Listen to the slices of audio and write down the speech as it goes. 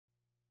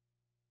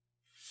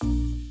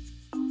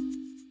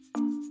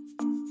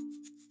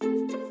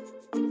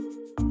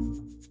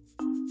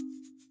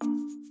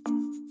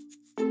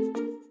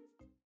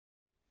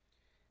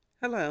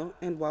Hello,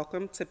 and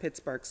welcome to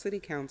Pittsburgh City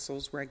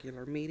Council's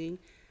regular meeting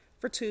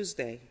for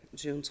Tuesday,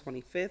 June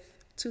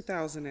 25th,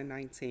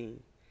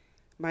 2019.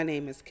 My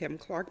name is Kim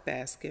Clark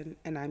Baskin,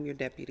 and I'm your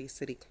Deputy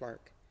City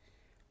Clerk.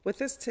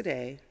 With us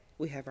today,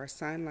 we have our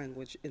sign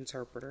language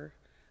interpreter,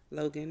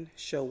 Logan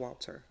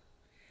Showalter.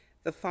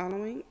 The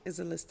following is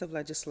a list of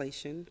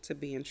legislation to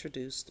be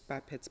introduced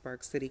by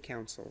Pittsburgh City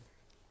Council.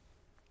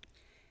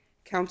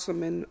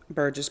 Councilman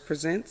Burgess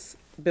presents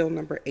Bill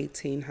number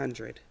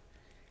 1800.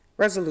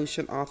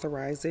 Resolution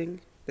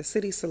authorizing the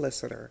city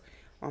solicitor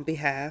on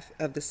behalf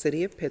of the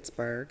City of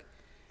Pittsburgh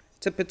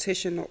to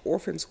petition the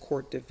Orphans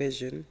Court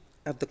Division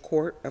of the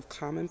Court of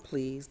Common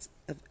Pleas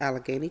of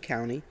Allegheny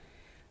County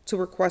to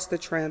request the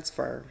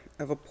transfer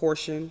of a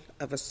portion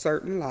of a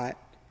certain lot,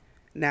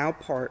 now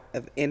part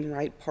of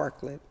Enright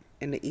Parklet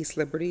in the East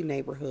Liberty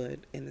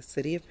neighborhood in the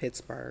City of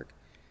Pittsburgh,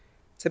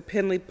 to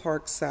Penley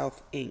Park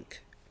South, Inc.,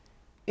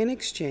 in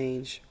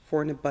exchange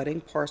for an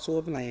abutting parcel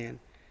of land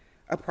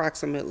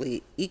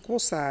approximately equal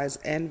size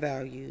and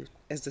value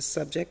as the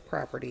subject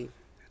property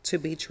to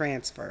be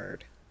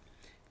transferred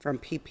from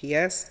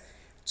PPS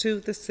to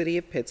the City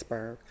of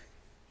Pittsburgh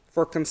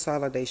for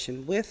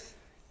consolidation with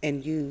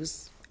and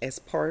use as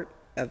part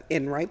of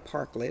Enright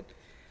Parklet,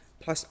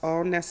 plus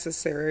all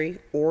necessary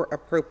or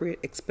appropriate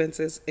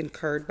expenses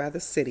incurred by the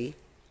city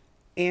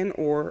and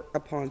or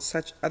upon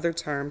such other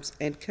terms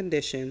and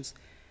conditions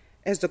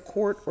as the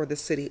court or the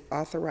city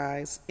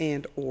authorize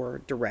and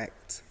or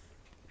direct.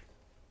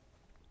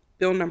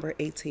 Bill number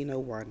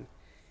 1801,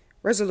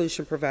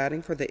 resolution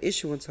providing for the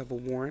issuance of a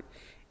warrant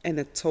and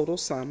the total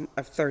sum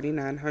of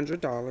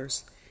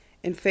 $3,900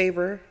 in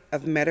favor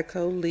of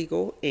Medico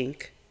Legal,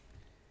 Inc.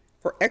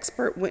 for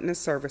expert witness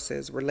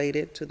services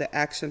related to the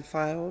action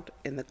filed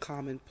in the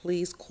Common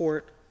Pleas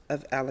Court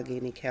of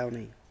Allegheny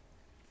County.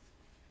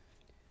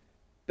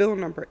 Bill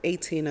number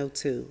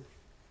 1802,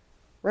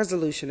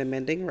 resolution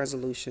amending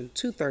Resolution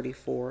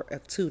 234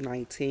 of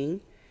 2019,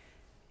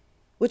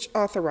 which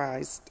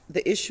authorized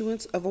the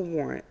issuance of a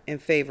warrant in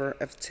favor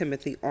of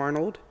Timothy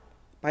Arnold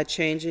by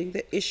changing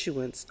the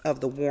issuance of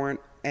the warrant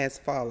as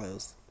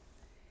follows.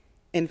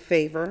 In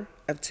favor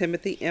of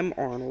Timothy M.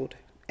 Arnold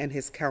and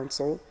his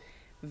counsel,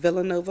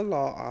 Villanova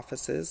Law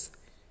Offices,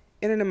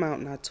 in an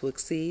amount not to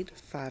exceed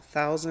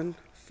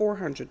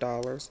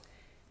 $5,400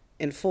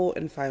 in full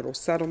and final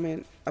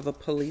settlement of a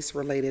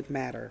police-related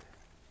matter.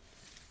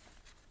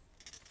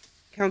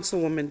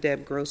 Councilwoman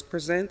Deb Gross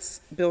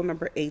presents Bill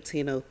number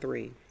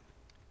 1803.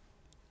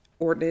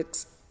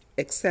 Ordinance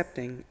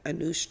accepting a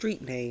new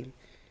street name,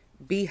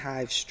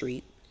 Beehive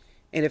Street,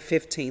 in the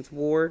 15th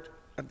Ward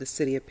of the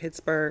City of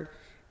Pittsburgh,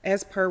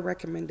 as per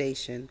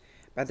recommendation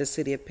by the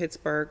City of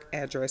Pittsburgh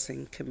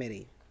Addressing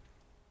Committee.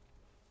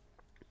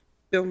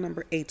 Bill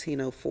number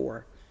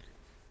 1804.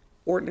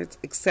 Ordinance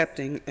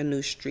accepting a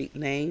new street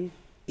name,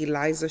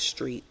 Eliza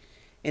Street,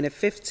 in the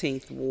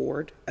 15th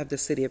Ward of the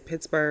City of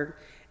Pittsburgh,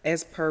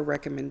 as per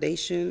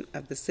recommendation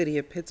of the City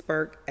of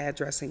Pittsburgh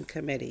Addressing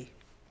Committee.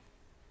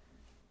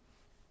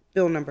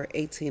 Bill number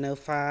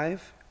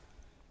 1805,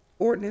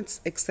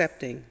 ordinance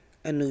accepting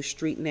a new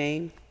street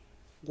name,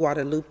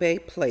 Guadalupe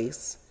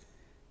Place,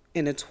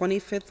 in the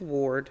 25th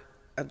Ward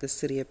of the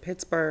City of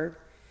Pittsburgh,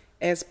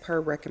 as per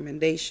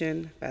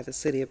recommendation by the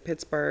City of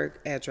Pittsburgh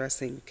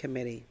Addressing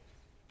Committee.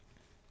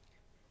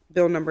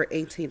 Bill number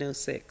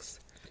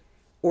 1806,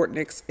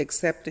 ordinance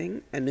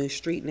accepting a new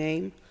street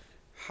name,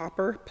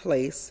 Hopper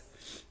Place,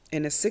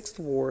 in the 6th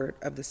Ward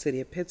of the City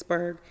of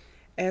Pittsburgh,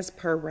 as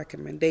per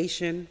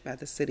recommendation by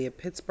the City of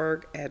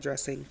Pittsburgh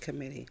Addressing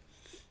Committee.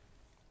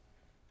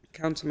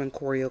 Councilman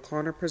Corey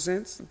O'Connor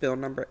presents Bill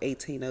number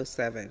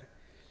 1807.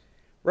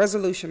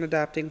 Resolution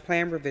adopting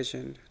plan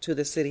revision to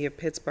the City of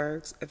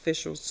Pittsburgh's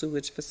official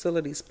sewage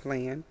facilities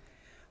plan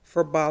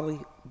for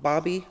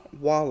Bobby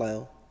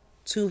Wallow,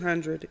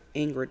 200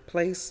 Ingrid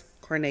Place,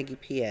 Carnegie,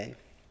 PA.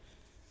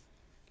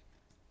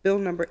 Bill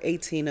number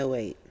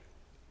 1808.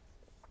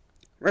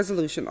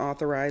 Resolution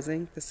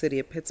authorizing the City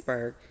of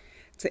Pittsburgh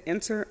to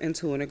enter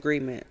into an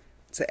agreement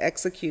to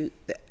execute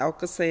the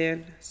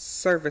Alcosan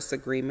Service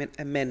Agreement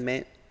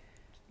Amendment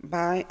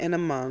by and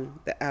among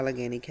the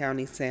Allegheny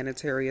County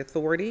Sanitary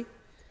Authority,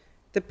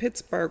 the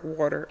Pittsburgh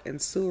Water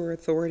and Sewer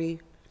Authority,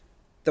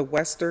 the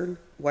Western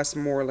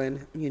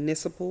Westmoreland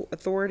Municipal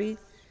Authority,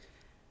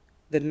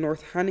 the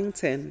North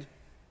Huntington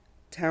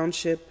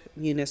Township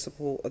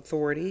Municipal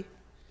Authority,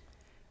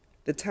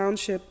 the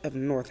Township of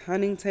North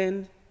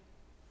Huntington,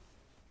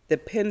 the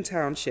Penn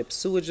Township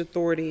Sewage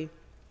Authority,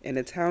 and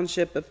the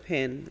Township of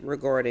Penn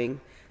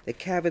regarding the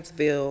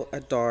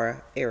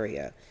Cabotsville-Adara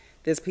area.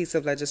 This piece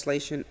of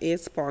legislation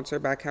is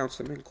sponsored by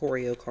Councilman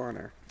Corey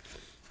O'Connor.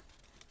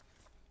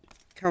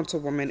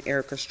 Councilwoman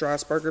Erica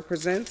Strasburger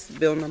presents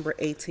Bill number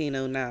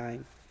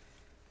 1809,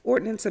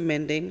 ordinance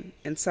amending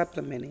and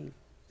supplementing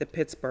the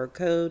Pittsburgh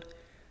Code,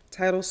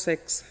 Title VI,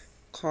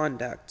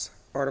 Conduct,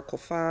 Article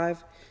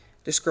 5,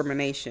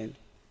 Discrimination,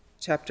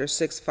 Chapter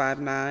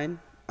 659,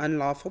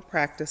 Unlawful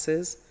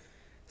Practices,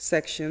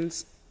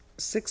 Sections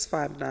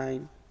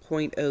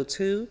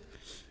 659.02,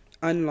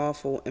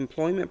 Unlawful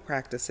Employment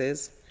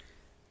Practices,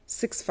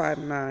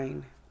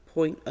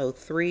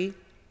 659.03,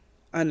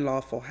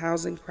 unlawful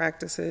housing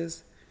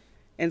practices,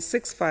 and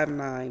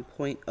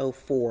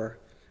 659.04,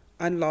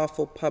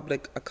 unlawful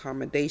public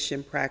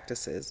accommodation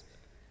practices,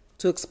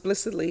 to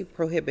explicitly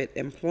prohibit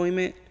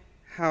employment,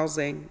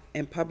 housing,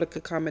 and public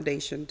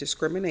accommodation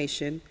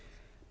discrimination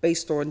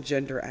based on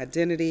gender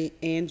identity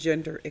and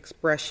gender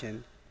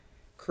expression,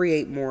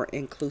 create more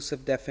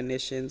inclusive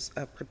definitions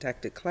of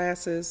protected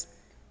classes,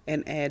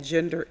 and add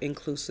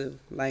gender-inclusive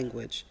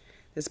language.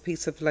 This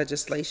piece of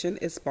legislation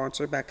is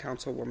sponsored by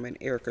Councilwoman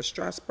Erica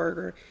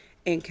Strasburger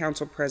and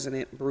Council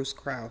President Bruce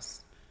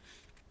Kraus.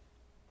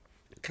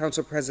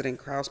 Council President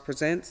Kraus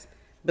presents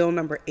Bill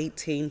number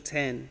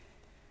 1810,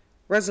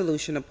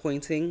 Resolution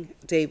appointing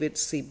David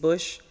C.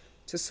 Bush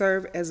to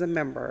serve as a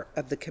member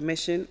of the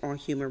Commission on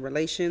Human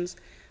Relations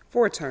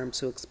for a term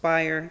to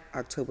expire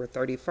October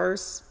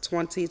 31st,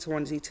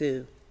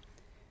 2022.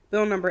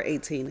 Bill number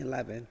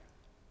 1811,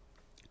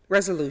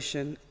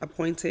 Resolution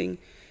appointing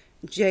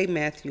J.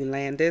 Matthew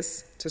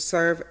Landis to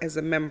serve as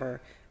a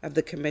member of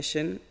the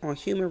Commission on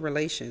Human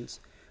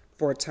Relations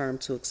for a term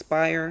to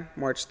expire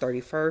March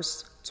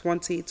 31st,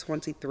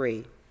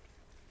 2023.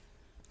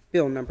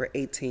 Bill number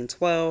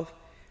 1812,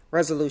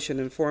 Resolution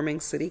informing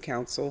City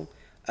Council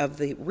of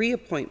the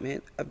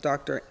reappointment of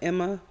Dr.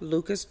 Emma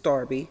Lucas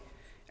Darby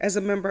as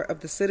a member of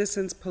the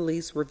Citizens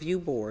Police Review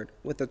Board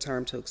with a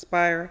term to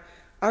expire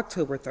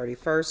October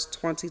 31st,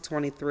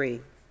 2023.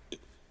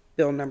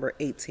 Bill number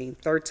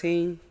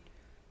 1813,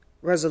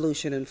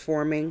 Resolution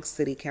informing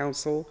City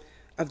Council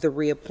of the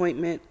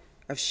reappointment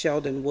of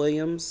Sheldon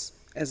Williams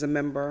as a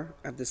member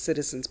of the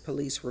Citizens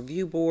Police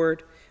Review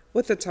Board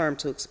with a term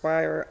to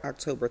expire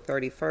October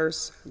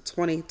 31st,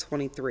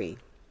 2023.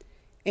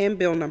 And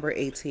Bill number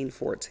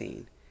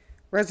 1814,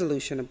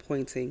 Resolution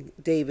appointing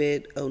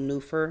David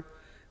O'Neifer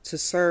to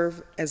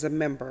serve as a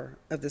member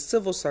of the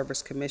Civil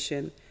Service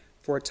Commission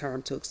for a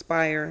term to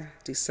expire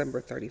December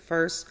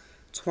 31st,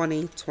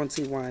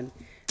 2021.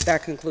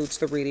 That concludes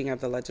the reading of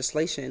the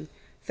legislation.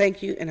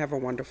 Thank you and have a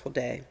wonderful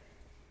day.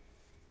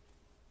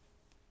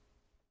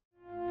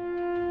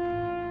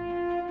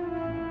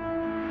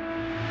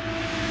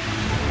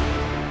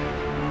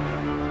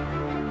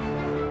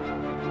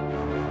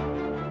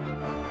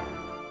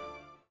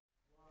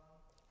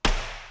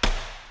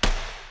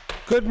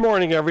 Good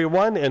morning,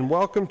 everyone, and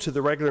welcome to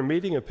the regular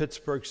meeting of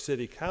Pittsburgh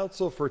City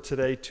Council for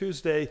today,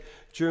 Tuesday,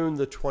 June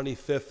the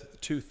 25th,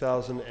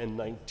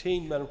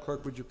 2019. Madam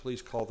Clerk, would you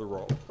please call the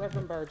roll?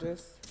 Reverend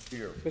Burgess.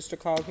 Here. Mr.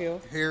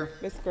 Coghill. Here.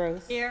 Ms.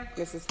 Gross. Here.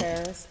 Mrs.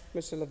 Harris.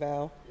 Mr.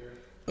 Lavelle. Here.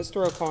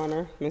 Mr.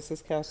 O'Connor.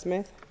 Mrs.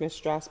 Kell-Smith. Ms.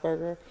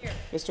 Strasburger. Here.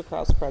 Mr.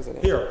 Kraus,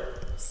 President. Here.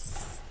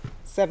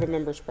 7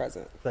 members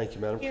present. Thank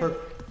you, Madam Clerk.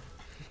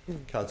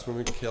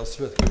 Councilwoman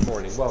Kell-Smith, good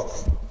morning.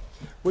 Welcome.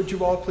 Would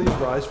you all please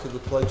rise for the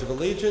Pledge of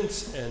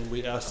Allegiance, and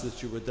we ask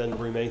that you would then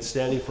remain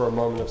standing for a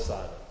moment of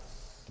silence.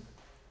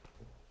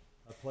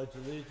 I pledge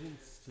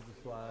allegiance to the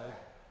flag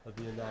of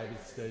the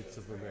United States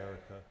of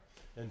America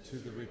and to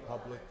the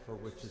republic for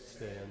which it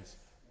stands,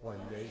 one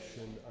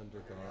nation under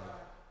God,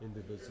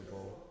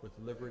 indivisible, with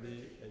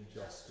liberty and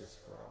justice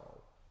for all.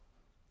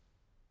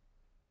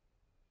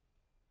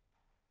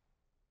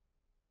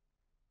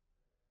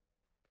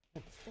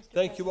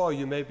 Thank you all.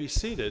 You may be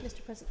seated.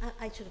 Mr. President,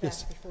 I should have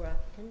asked before.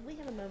 Can we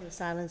have a moment of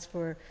silence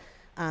for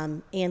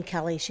Ann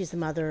Kelly? She's the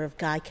mother of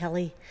Guy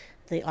Kelly,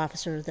 the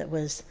officer that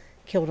was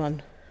killed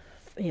on,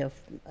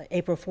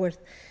 April 4th,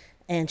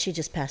 and she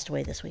just passed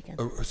away this weekend.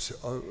 I was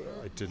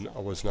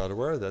not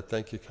aware of that.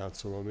 Thank you,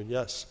 Councilwoman.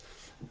 Yes.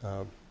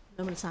 Moment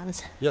of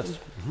silence. Yes.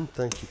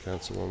 Thank you,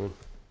 Councilwoman.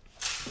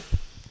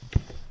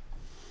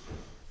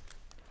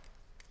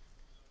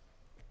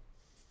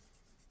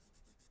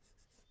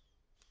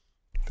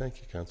 Thank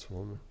you,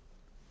 Councilwoman.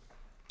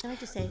 Can I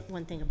just say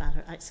one thing about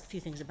her, a few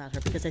things about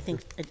her, because I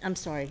think, I'm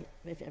sorry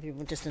if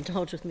everyone just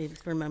indulge with me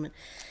for a moment.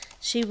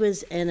 She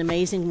was an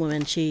amazing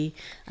woman.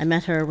 I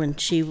met her when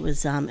she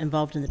was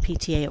involved in the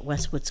PTA at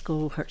Westwood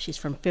School. She's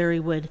from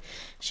Ferrywood.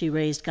 She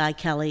raised Guy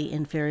Kelly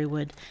in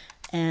Ferrywood.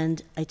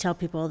 And I tell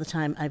people all the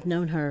time, I've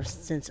known her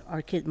since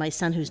our kid, my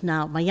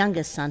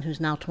youngest son,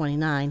 who's now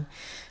 29,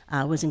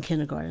 was in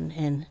kindergarten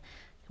and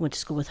went to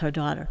school with her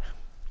daughter.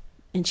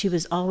 And she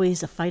was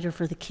always a fighter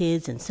for the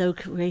kids and so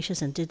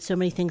gracious and did so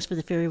many things for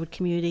the Ferrywood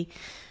community.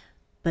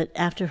 But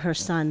after her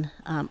son,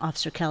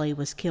 Officer Kelly,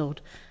 was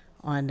killed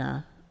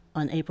on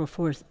April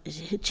 4th,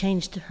 it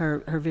changed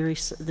her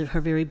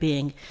very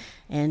being.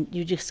 And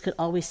you just could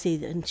always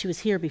see, and she was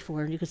here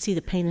before, and you could see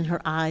the pain in her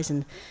eyes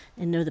and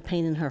know the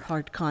pain in her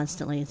heart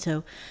constantly. And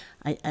so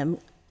I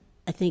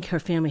think her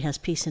family has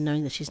peace in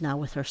knowing that she's now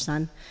with her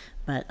son.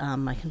 But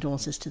my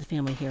condolences to the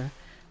family here.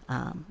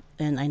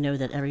 And I know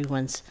that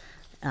everyone's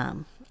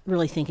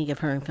really thinking of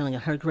her and feeling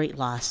her great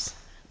loss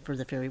for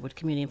the Ferrywood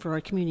community and for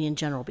our community in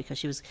general, because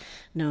she was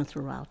known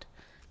throughout.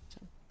 So,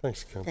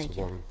 thanks,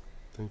 Councilwoman.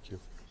 Thank you.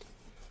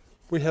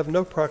 We have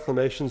no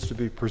proclamations to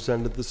be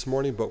presented this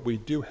morning, but we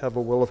do have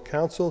a will of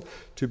council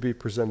to be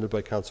presented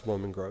by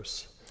Councilwoman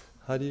Gross.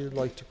 How do you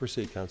like to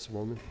proceed,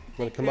 Councilwoman?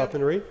 Want to come up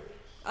and read?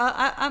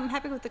 I'm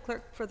happy with the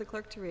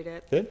clerk to read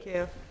it. Good. Thank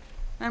you.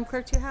 Madam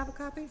Clerk, do you have a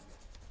copy?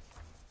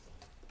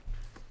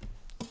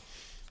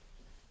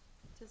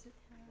 Does it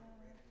have,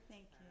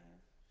 thank you.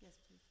 Yes,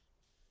 please.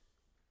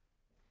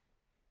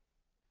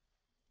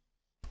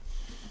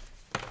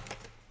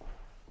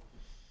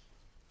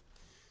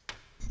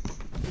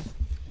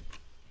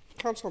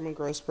 Councilwoman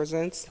Gross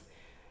presents,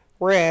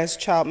 whereas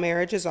child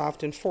marriage is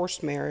often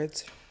forced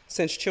marriage,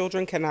 since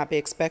children cannot be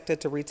expected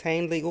to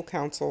retain legal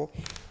counsel,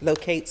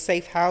 locate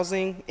safe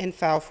housing, and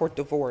file for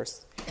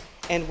divorce.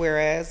 And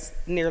whereas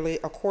nearly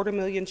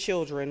 250,000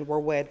 children were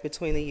wed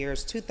between the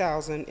years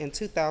 2000 and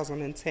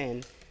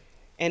 2010,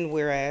 and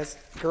whereas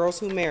girls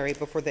who marry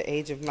before the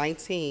age of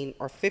 19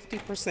 are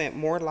 50%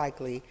 more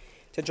likely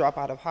to drop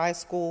out of high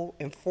school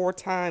and 4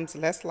 times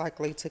less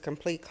likely to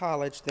complete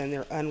college than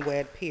their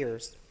unwed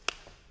peers.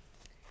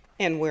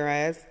 And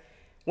whereas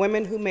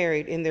women who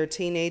married in their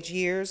teenage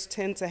years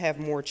tend to have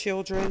more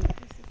children,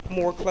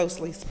 more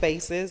closely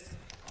spaces,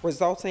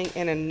 resulting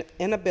in an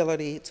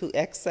inability to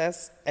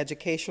access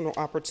educational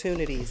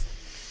opportunities.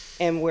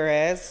 And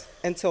whereas,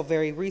 until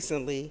very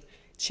recently,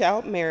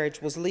 child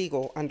marriage was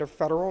legal under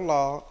federal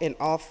law in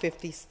all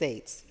 50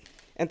 states,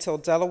 until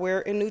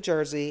Delaware and New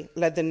Jersey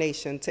led the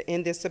nation to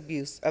end this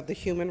abuse of the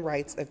human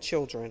rights of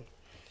children.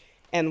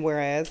 And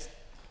whereas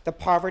the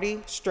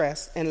poverty,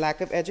 stress, and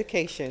lack of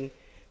education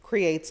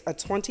creates a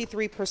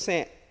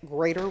 23%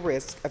 greater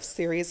risk of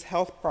serious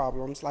health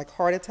problems like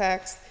heart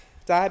attacks,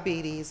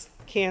 diabetes,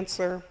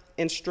 cancer,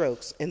 and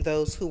strokes in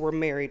those who were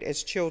married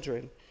as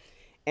children.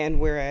 And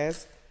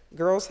whereas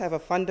girls have a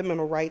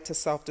fundamental right to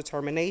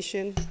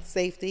self-determination,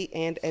 safety,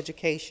 and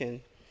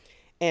education.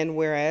 And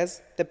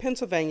whereas the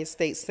Pennsylvania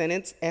State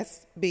Senate's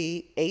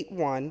SB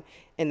 81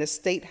 and the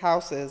State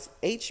House's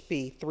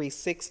HB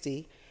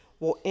 360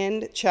 will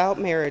end child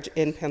marriage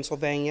in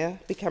Pennsylvania,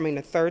 becoming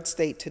the 3rd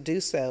state to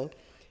do so,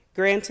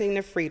 granting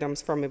the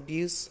freedoms from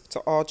abuse to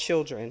all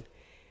children.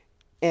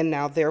 And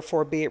now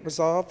therefore be it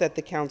resolved that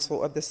the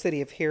Council of the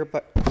City of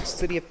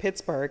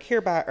Pittsburgh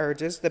hereby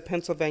urges the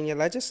Pennsylvania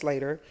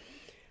legislature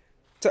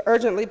to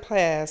urgently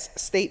pass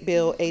State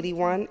Bill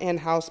 81 and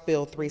House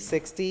Bill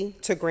 360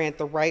 to grant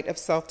the right of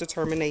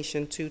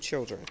self-determination to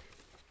children.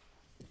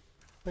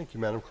 Thank you,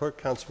 Madam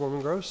Clerk.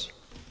 Councilwoman Gross.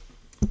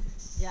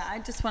 Yeah, I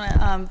just want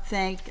to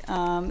thank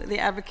the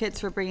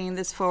advocates for bringing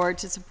this forward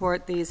to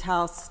support these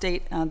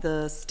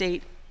the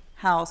state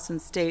House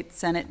and state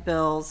Senate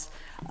bills.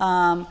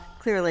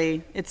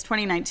 Clearly, it's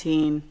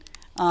 2019,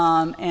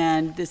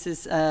 and this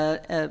is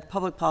a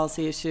public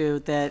policy issue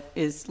that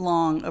is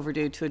long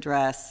overdue to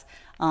address.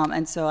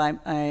 And so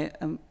I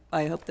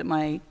hope that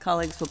my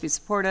colleagues will be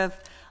supportive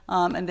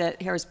and that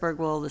Harrisburg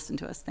will listen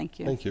to us. Thank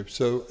you. Thank you.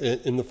 So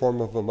in the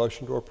form of a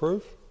motion to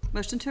approve?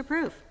 Motion to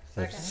approve.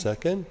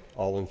 Second.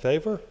 All in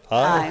favor?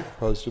 Aye.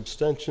 Opposed,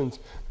 abstentions?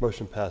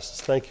 Motion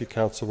passes. Thank you,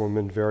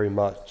 Councilwoman, very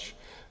much.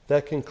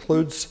 That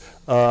concludes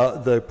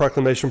the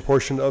proclamation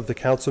portion of the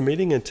council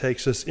meeting and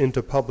takes us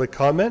into public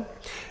comment.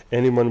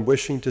 Anyone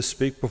wishing to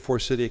speak before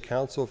City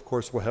Council, of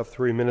course, will have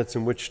 3 minutes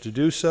in which to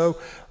do so.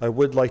 I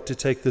would like to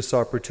take this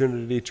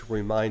opportunity to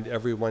remind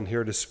everyone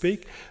here to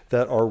speak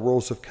that our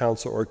rules of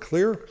council are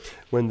clear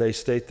when they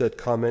state that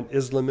comment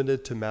is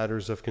limited to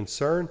matters of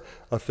concern,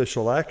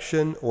 official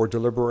action, or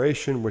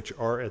deliberation which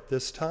are at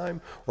this time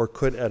or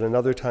could at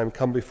another time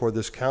come before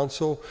this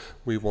council.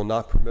 We will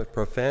not permit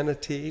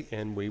profanity,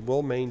 and we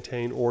will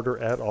maintain order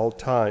at all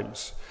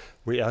times.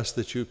 We ask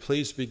that you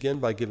please begin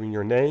by giving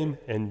your name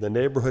and the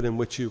neighborhood in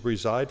which you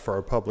reside for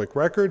our public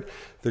record.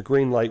 The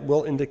green light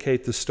will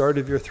indicate the start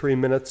of your 3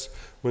 minutes.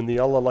 When the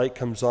yellow light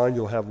comes on,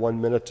 you'll have 1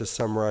 minute to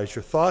summarize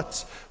your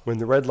thoughts. When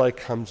the red light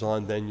comes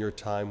on, then your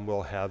time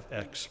will have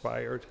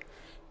expired.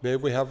 May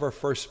we have our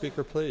first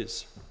speaker,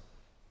 please?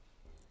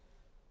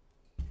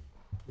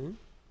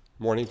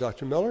 Morning,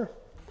 Dr. Miller.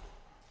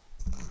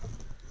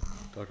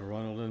 Dr.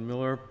 Ronald N.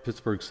 Miller,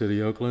 Pittsburgh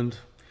City, Oakland,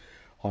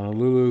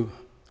 Honolulu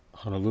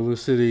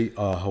City,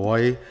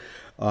 Hawaii.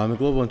 I'm a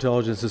Global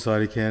Intelligence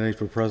Society candidate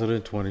for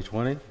President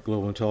 2020,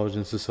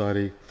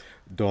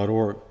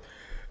 globalintelligencesociety.org.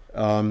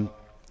 A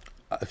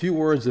few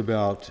words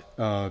about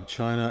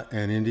China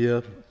and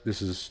India.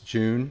 This is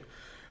June.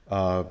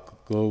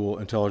 Global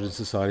Intelligence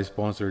Society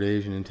sponsored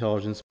Asian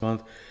Intelligence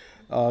Month.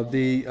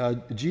 The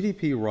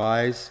GDP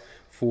rise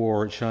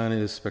for China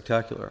is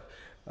spectacular.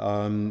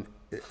 10%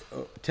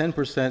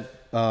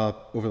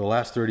 over the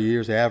last 30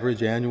 years,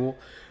 average annual.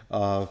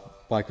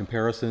 By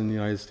comparison, the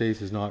United States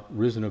has not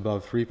risen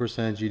above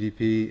 3%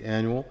 GDP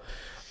annual.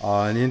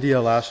 In India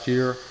last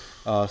year,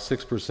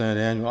 6%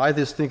 annual. I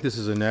just think this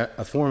is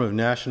a form of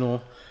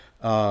national,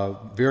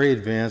 very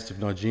advanced, if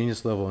not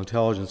genius level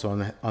intelligence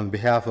on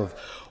behalf of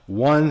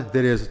one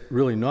that is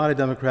really not a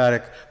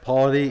democratic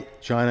polity,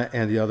 China,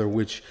 and the other,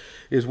 which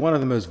is one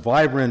of the most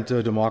vibrant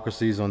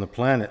democracies on the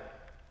planet.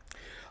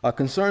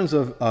 Concerns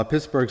of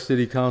Pittsburgh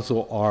City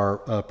Council are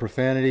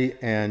profanity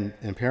and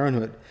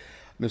parenthood.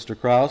 Mr.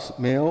 Krause,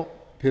 male,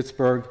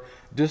 Pittsburgh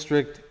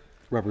District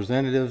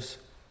representatives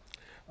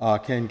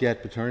can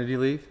get paternity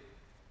leave.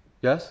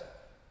 Yes?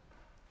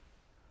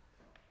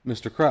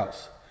 Mr.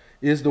 Krause,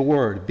 is the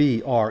word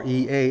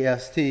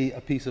B-R-E-A-S-T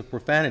a piece of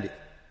profanity?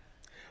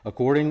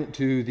 according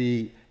to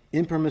the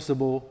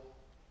impermissible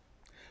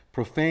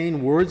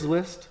profane words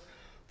list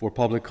for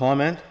public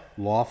comment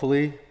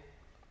lawfully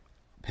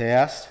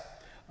passed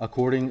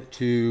according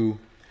to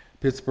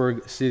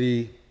Pittsburgh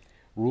City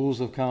Rules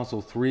of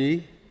Council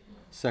 3,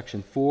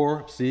 Section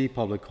 4, C,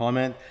 public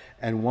comment,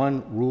 and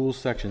 1 Rules,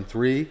 Section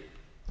 3,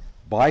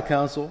 by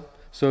council,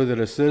 so that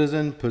a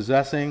citizen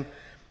possessing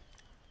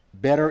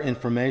better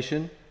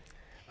information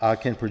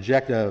can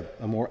project a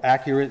more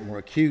accurate, more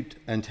acute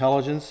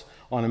intelligence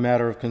on a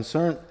matter of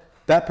concern.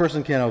 That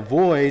person can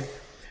avoid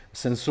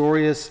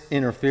censorious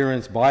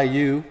interference by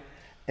you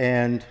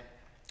and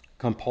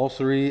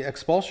compulsory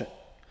expulsion.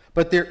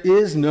 But there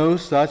is no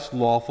such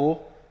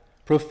lawful,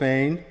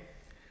 profane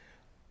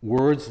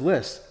words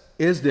list.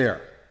 Is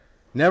there?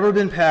 Never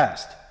been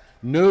passed.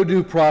 No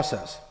due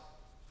process.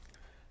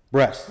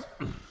 Breasts.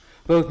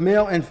 Both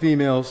male and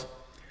females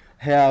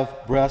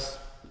have breasts,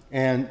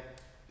 and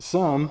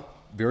some,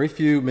 very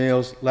few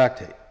males,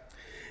 lactate.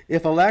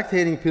 If a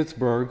lactating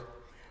Pittsburgh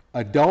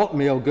adult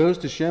male goes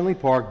to Shenley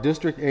Park,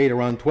 District 8,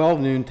 around 12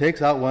 noon,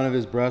 takes out one of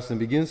his breasts and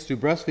begins to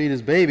breastfeed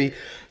his baby,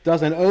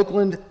 does an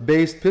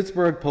Oakland-based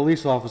Pittsburgh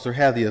police officer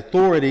have the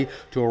authority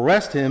to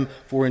arrest him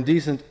for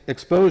indecent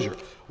exposure?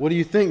 What do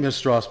you think, Ms.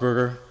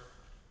 Strasburger?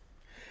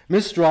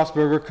 Ms.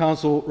 Strasburger,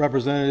 Council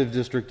Representative,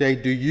 District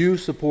 8, do you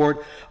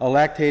support a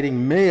lactating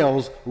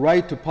male's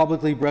right to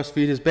publicly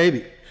breastfeed his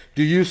baby?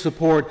 Do you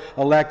support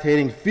a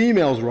lactating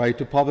female's right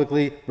to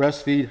publicly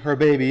breastfeed her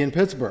baby in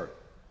Pittsburgh?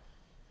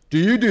 Do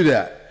you do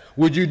that?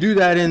 Would you do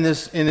that in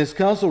this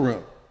council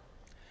room?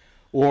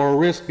 Or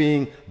risk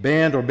being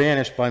banned or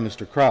banished by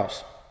Mr.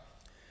 Kraus?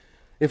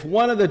 If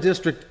one of the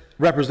district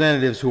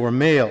representatives who are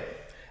male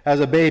has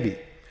a baby,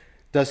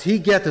 does he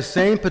get the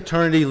same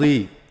paternity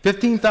leave,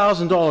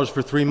 $15,000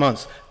 for 3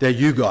 months, that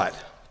you got?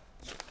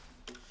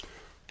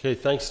 Okay,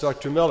 thanks,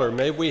 Dr. Miller.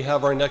 May we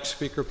have our next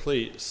speaker,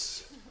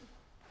 please?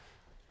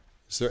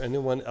 Is there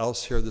anyone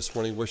else here this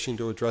morning wishing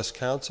to address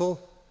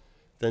council?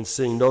 Then,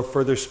 seeing no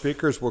further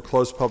speakers, we'll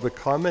close public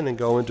comment and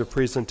go into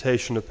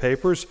presentation of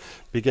papers,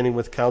 beginning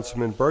with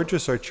Councilman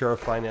Burgess, our Chair of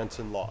Finance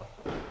and Law.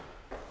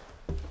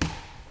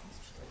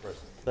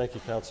 Thank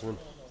you, Councilman.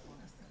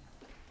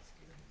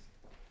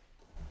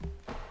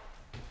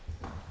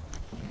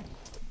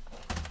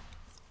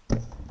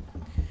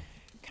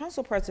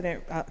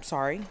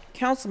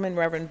 Councilman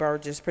Reverend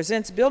Burgess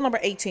presents Bill number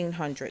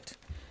 1800,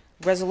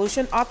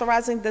 resolution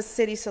authorizing the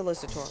city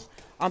solicitor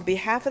on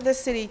behalf of the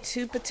city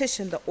to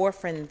petition the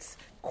Orphans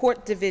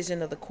Court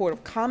Division of the Court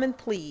of Common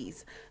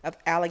Pleas of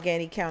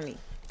Allegheny County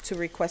to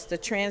request a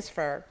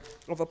transfer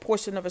of a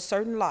portion of a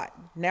certain lot,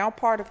 now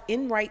part of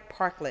Enright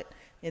Parklet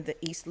in the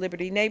East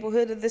Liberty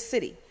neighborhood of the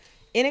city,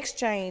 in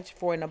exchange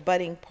for an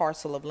abutting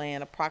parcel of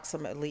land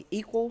approximately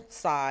equal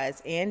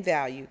size and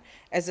value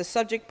as the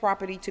subject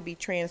property to be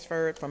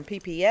transferred from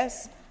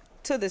PPS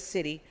to the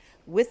city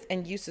with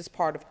and use as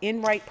part of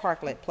Enright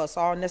Parklet, plus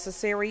all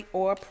necessary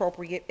or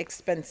appropriate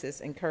expenses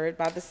incurred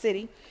by the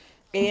city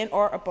and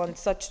or upon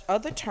such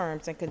other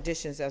terms and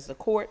conditions as the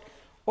court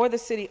or the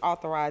city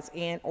authorize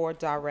and or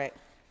direct.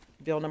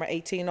 Bill number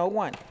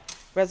 1801,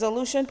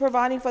 resolution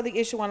providing for the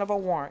issuance of a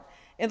warrant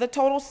in the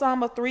total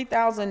sum of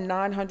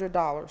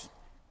 $3,900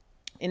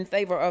 in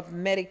favor of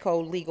Medico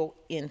Legal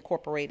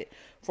Incorporated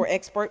for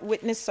expert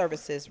witness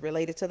services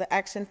related to the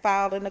action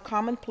filed in the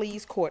Common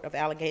Pleas Court of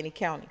Allegheny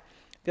County.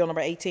 Bill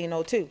number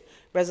 1802,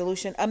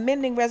 resolution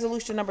amending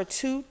resolution number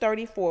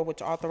 234,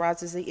 which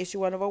authorizes the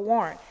issuance of a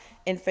warrant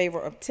in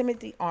favor of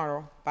Timothy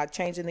Arnold by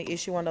changing the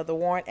issuance of the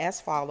warrant as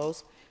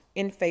follows: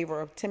 in favor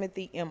of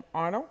Timothy M.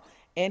 Arnold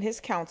and his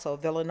counsel,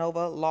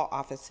 Villanova Law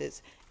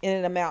Offices, in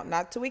an amount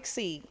not to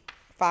exceed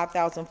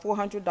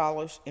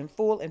 $5,400 in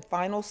full and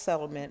final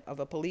settlement of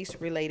a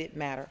police-related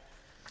matter.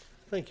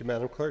 Thank you,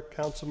 Madam Clerk.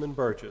 Councilman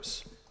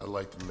Burgess. I'd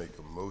like to make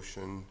a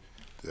motion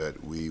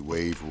that we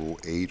waive Rule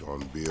 8 on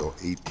Bill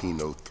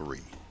 1803.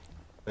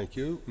 Thank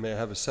you. May I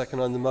have a second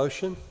on the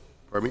motion?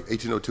 Pardon me?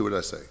 1802, what did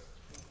I say?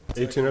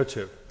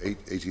 1802.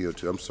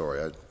 1802, I'm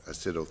sorry. I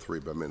said 03,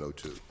 but I meant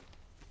 02. May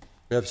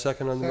I have a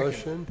second on the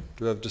motion?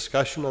 Do we have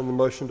discussion on the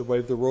motion to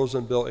waive the rules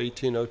on Bill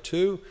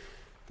 1802?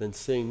 Then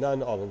seeing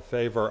none, all in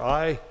favor,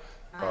 aye.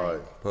 Aye.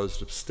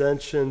 Opposed,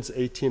 abstentions.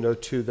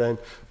 1802 then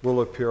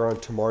will appear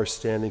on tomorrow's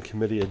standing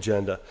committee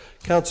agenda.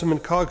 Councilman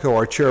Coghill,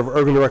 our Chair of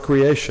Urban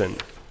Recreation.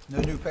 No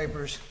new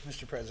papers,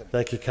 Mr. President.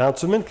 Thank you,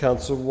 Councilman.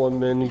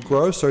 Councilwoman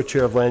Gross, our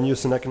Chair of Land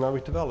Use and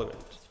Economic Development.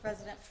 Mr.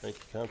 President. Thank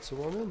you,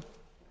 Councilwoman.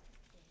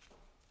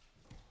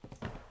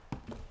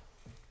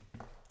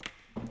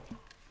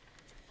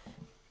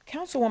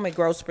 Councilwoman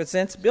Gross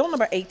presents Bill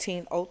number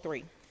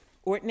 1803,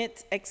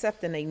 ordinance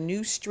accepting a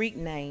new street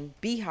name,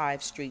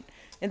 Beehive Street,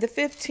 in the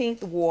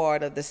 15th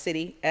Ward of the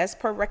city as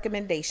per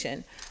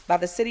recommendation by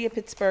the City of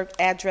Pittsburgh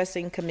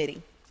Addressing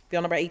Committee.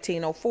 Bill number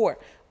 1804,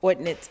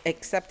 ordinance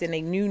accepting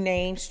a new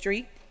name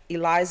street,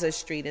 Eliza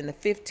Street, in the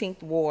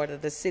 15th Ward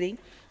of the city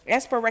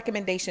as per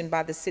recommendation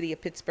by the City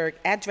of Pittsburgh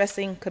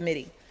Addressing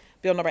Committee.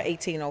 Bill number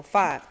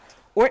 1805,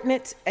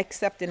 ordinance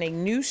accepting a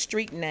new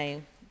street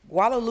name,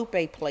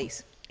 Guadalupe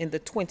Place, in the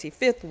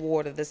 25th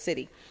Ward of the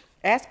city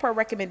as per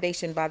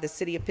recommendation by the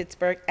City of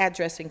Pittsburgh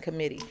Addressing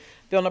Committee.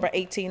 Bill number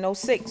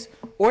 1806,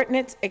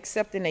 ordinance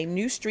accepting a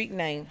new street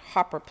name,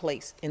 Hopper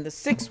Place, in the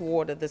 6th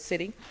Ward of the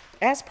city,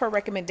 as per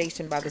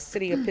recommendation by the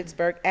City of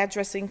Pittsburgh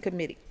Addressing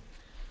Committee.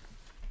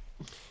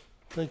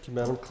 Thank you,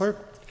 Madam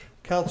Clerk.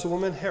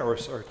 Councilwoman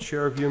Harris, our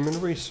Chair of Human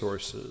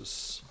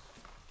Resources.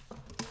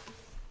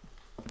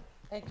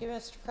 Thank you,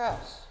 Mr.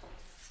 Kraus.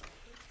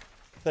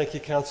 Thank you,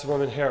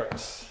 Councilwoman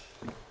Harris.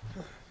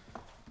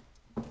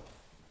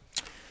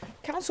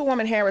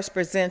 Councilwoman Harris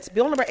presents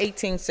Bill number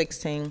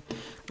 1816,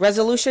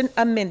 resolution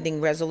amending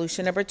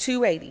resolution number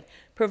 280,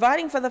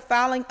 providing for the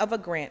filing of a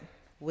grant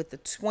with the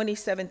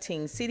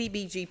 2017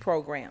 CDBG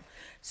program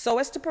so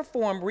as to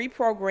perform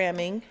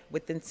reprogramming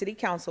within City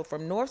Council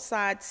from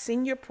Northside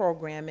Senior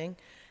Programming,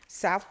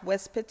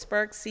 Southwest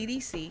Pittsburgh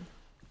CDC,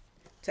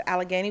 to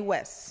Allegheny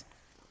West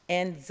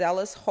and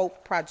Zealous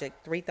Hope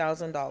Project,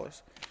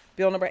 $3,000.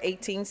 Bill number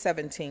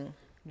 1817,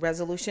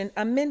 resolution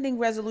amending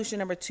resolution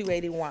number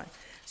 281,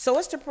 so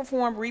as to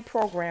perform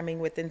reprogramming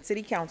within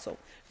City Council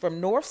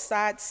from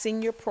Northside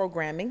Senior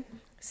Programming,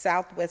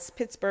 Southwest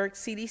Pittsburgh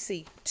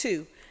CDC,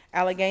 to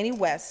Allegheny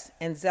West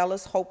and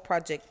Zealous Hope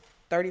Project,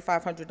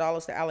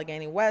 $3,500 to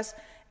Allegheny West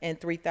and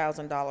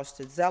 $3,000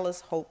 to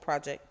Zealous Hope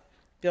Project.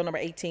 Bill number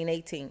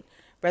 1818,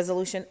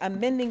 resolution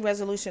amending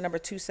resolution number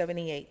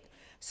 278,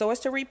 so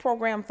as to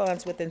reprogram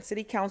funds within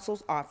City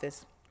Council's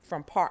office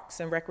from Parks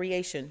and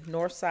Recreation,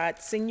 Northside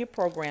Senior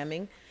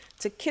Programming,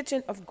 to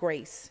Kitchen of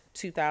Grace,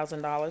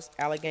 $2,000,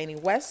 Allegheny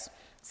West,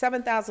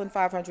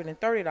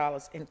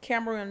 $7,530, and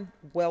Cameron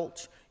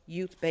Welch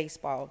Youth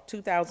Baseball,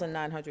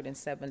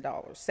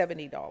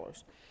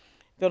 $2,970.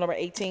 Bill number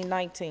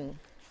 1819,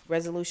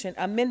 resolution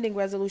amending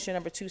resolution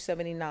number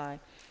 279,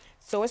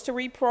 so as to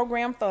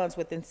reprogram funds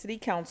within City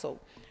Council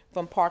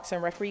from Parks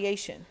and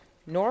Recreation,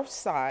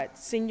 Northside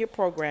Senior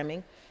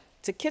Programming,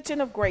 to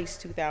Kitchen of Grace,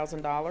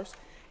 $2,000,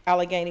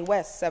 Allegheny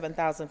West,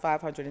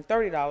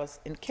 $7,530,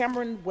 and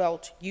Cameron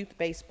Welch Youth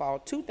Baseball,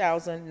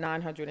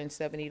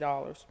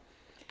 $2,970.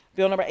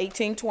 Bill number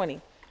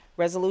 1820,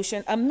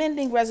 resolution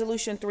amending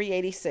resolution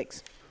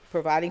 386,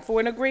 providing for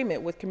an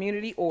agreement with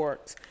community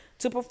orgs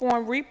to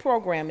perform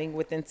reprogramming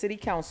within City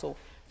Council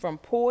from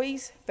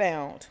Poise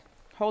Found,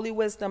 Holy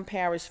Wisdom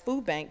Parish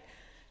Food Bank,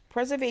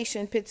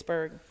 Preservation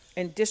Pittsburgh,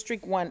 and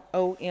District 1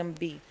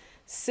 OMB.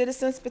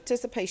 Citizens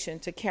participation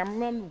to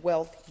Cameron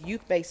Wealth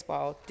Youth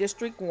Baseball,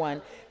 District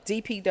 1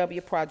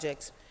 DPW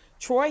projects,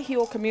 Troy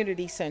Hill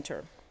Community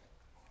Center,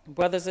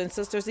 Brothers and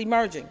Sisters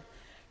Emerging,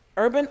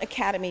 Urban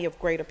Academy of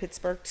Greater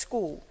Pittsburgh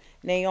School,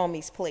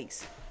 Naomi's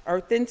Place,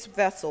 Earthen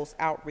Vessels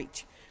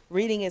Outreach,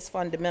 Reading is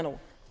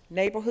Fundamental,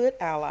 Neighborhood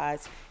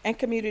Allies, and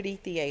Community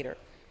Theater.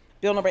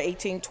 Bill number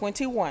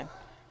 1821,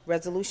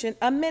 resolution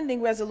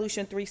amending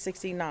resolution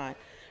 369,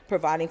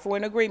 providing for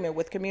an agreement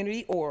with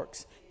community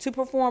orgs to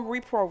perform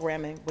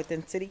reprogramming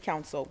within City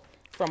Council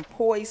from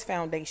Poise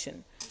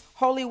Foundation,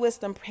 Holy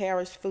Wisdom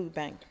Parish Food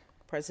Bank,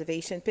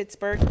 Preservation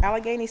Pittsburgh,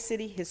 Allegheny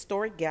City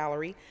Historic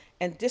Gallery,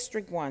 and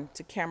District 1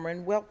 to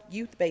Cameron Welch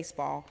Youth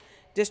Baseball,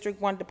 District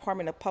 1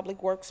 Department of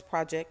Public Works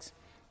Projects,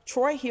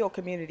 Troy Hill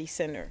Community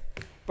Center,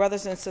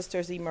 Brothers and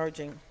Sisters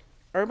Emerging,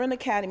 Urban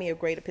Academy of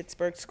Greater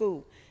Pittsburgh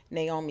School,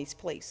 Naomi's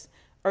Place,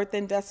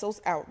 Earthen Vessels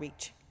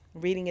Outreach,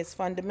 Reading is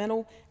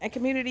Fundamental, and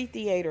Community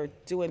Theater,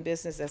 doing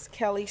business as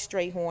Kelly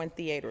Strayhorn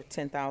Theater,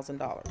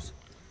 $10,000.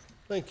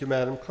 Thank you,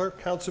 Madam Clerk.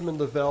 Councilman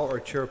Lavelle, our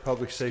Chair of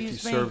Public Safety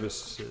Excuse me.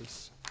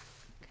 Services.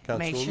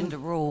 Information to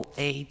Councilwoman? Rule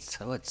 8,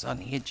 so it's on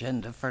the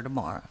agenda for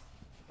tomorrow.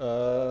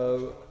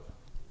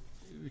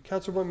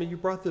 Councilwoman, you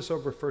brought this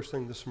over first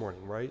thing this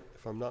morning, right?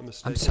 If I'm not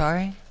mistaken. I'm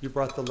sorry? You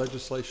brought the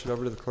legislation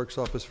over to the clerk's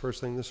office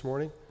first thing this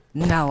morning?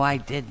 No, I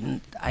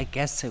didn't. I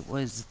guess it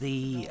was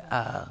the,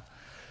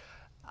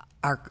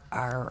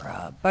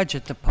 our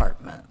budget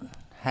department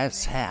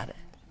has had it.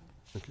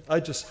 Okay. I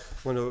just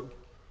want to,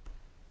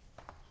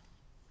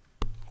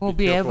 We'll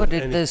Be be careful able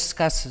to any-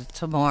 discuss it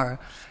tomorrow.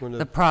 wanna-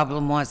 The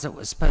problem was it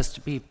was supposed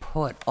to be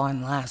put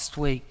on last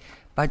week.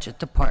 Budget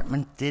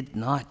department did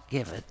not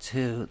give it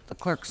to the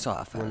clerk's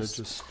office.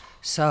 just-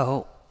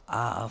 So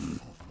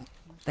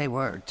they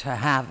were to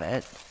have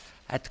it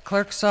at the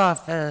clerk's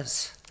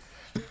office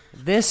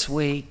this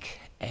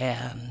week,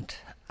 and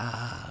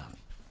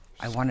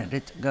I wanted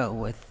it to go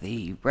with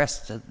the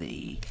rest of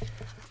the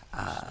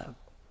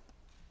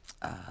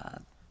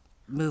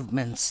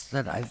movements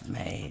that I've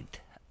made.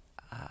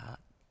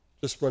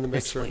 just want to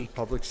make This certain week.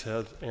 publics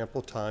have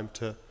ample time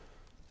to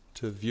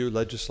view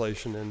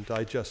legislation and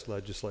digest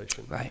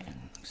legislation. Right.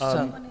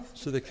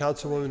 So the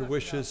councilwoman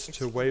wishes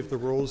to waive the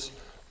rules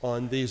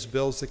on these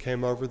bills that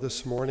came over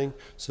this morning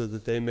so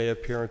that they may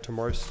appear on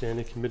tomorrow's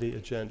standing committee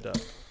agenda.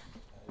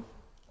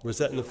 Was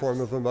that in the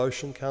form of a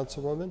motion,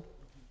 councilwoman?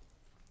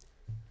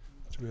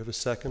 Do we have a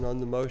second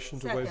on the motion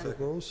to waive the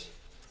rules?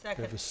 Do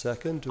we have a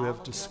second? Do we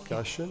have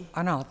discussion?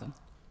 On all of them.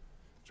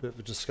 Do we have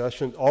a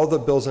discussion? All the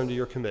bills under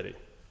your committee?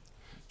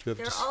 Do we have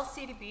They're all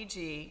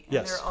CDBG, and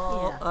Yes. they're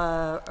all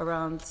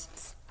around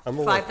I'm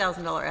aware.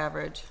 $5,000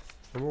 average.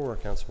 I'm aware,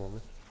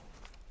 councilwoman.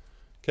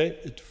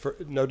 Okay,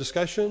 no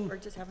discussion? Or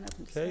just have an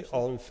open Okay, discussion.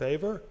 all in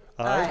favor?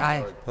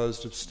 Aye.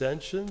 Opposed,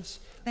 abstentions?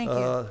 Thank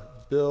you.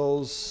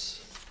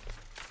 Bills,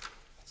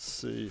 let's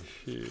see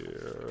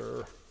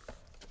here.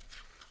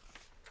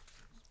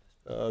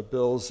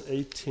 Bills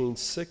 18,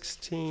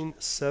 16,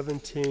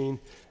 17,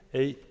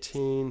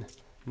 18,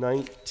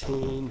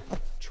 19,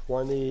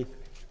 20,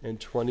 and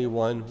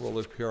 21 will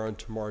appear on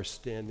tomorrow's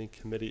standing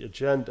committee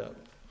agenda.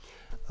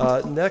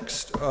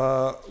 Next,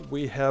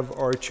 we have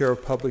our Chair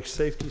of Public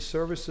Safety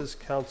Services,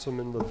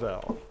 Councilman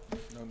Lavelle.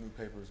 No new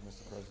papers,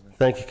 Mr. President.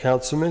 Thank you,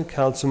 Councilman.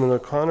 Councilman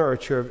O'Connor, our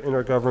Chair of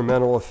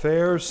Intergovernmental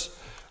Affairs.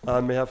 May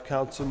I have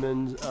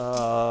Councilman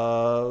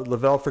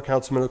Lavelle for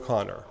Councilman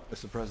O'Connor.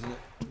 Mr. President.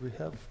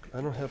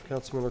 I don't have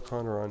Councilman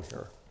O'Connor on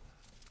here.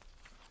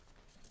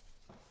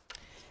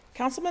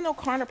 Councilman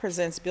O'Connor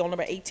presents Bill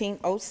number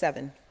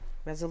 1807,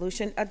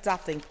 resolution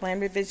adopting plan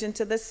revision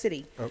to the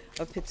City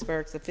of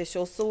Pittsburgh's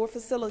official sewer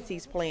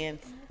facilities plan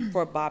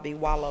for Bobby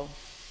Wallow.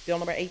 Bill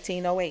number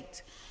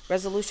 1808,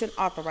 resolution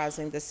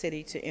authorizing the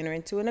city to enter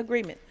into an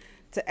agreement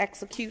to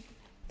execute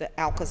the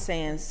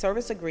Alcosan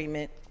Service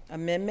Agreement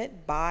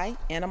amendment by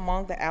and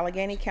among the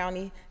Allegheny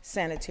County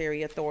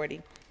Sanitary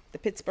Authority, the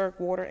Pittsburgh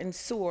Water and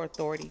Sewer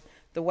Authority,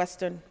 the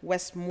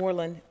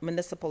Westmoreland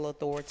Municipal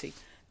Authority,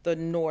 the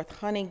North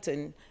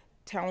Huntington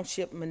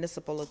Township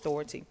Municipal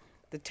Authority,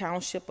 the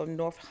Township of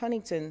North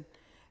Huntington,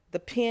 the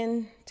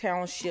Penn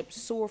Township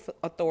Sewer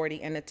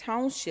Authority, and the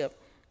Township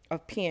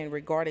of Penn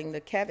regarding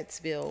the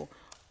Cabotsville,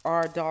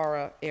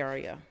 Ardara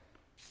area.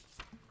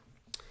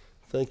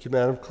 Thank you,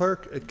 Madam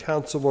Clerk.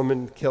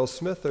 Councilwoman Kell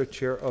Smith, our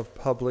Chair of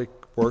Public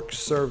Works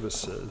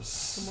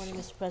Services. Good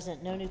morning, Mr.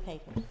 President. No new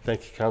papers.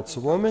 Thank you,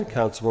 Councilwoman.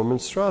 Councilwoman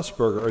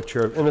Strasburger, our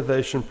Chair of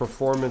Innovation,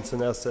 Performance,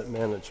 and Asset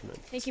Management.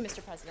 Thank you,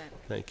 Mr. President.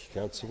 Thank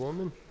you,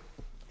 Councilwoman.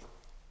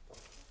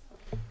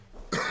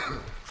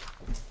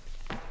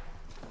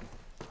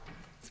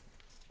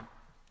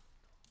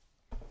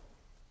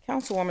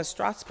 Councilwoman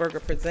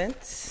Strasburger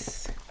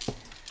presents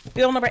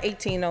Bill number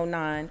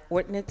 1809,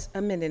 ordinance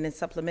amending and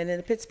supplementing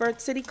the Pittsburgh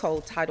City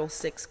Code, Title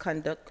VI,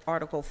 Conduct,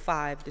 Article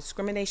 5,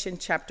 Discrimination,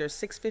 Chapter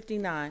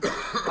 659,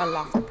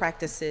 Unlawful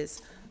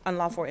Practices,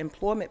 Unlawful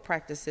Employment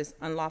Practices,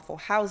 Unlawful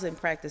Housing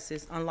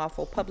Practices,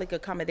 Unlawful Public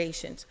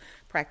Accommodations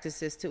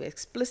Practices to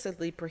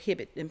explicitly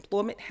prohibit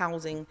employment,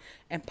 housing,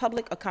 and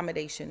public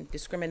accommodation,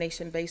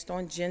 discrimination based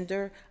on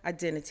gender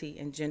identity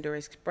and gender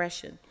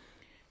expression,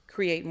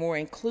 create more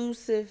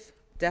inclusive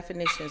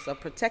definitions of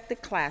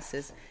protected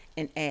classes,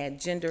 and add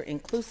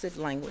gender-inclusive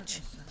language.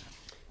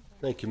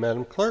 Thank you,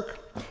 Madam Clerk.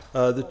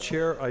 The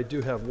Chair, I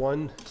do have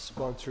one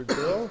sponsored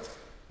bill.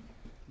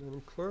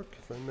 Madam Clerk,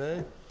 if I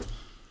may.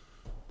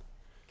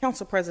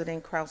 Council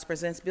President Kraus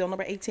presents Bill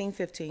number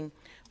 1815,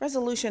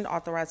 resolution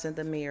authorizing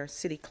the mayor,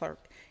 city clerk,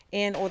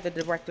 and or the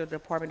director of the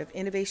Department of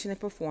Innovation and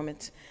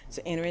Performance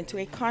to enter into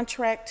a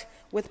contract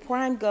with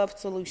PrimeGov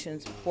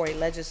Solutions for a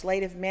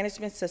legislative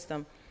management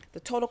system. The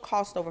total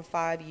cost over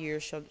 5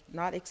 years shall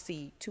not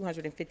exceed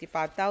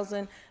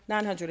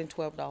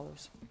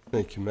 $255,912.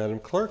 Thank you, Madam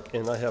Clerk.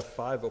 And I have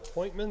 5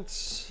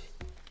 appointments.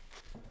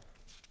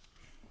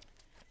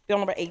 Bill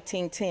number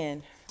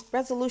 1810,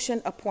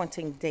 resolution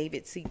appointing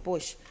David C.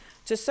 Bush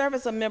to serve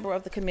as a member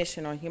of the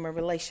Commission on Human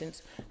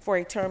Relations for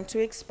a term to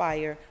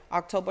expire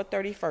October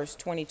 31st,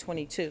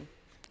 2022.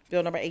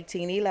 Bill number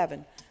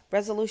 1811,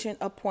 resolution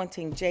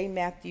appointing J.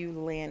 Matthew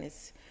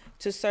Lannis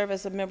to serve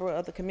as a member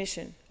of the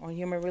Commission on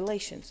Human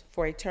Relations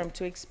for a term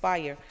to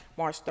expire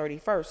March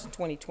 31st,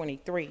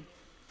 2023.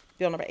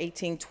 Bill number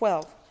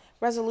 1812,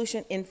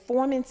 resolution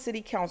informing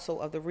City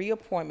Council of the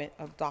reappointment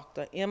of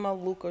Dr. Emma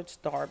Lucas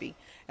Darby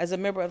as a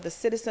member of the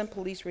Citizen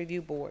Police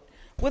Review Board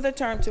with a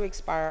term to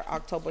expire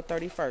October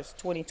 31st,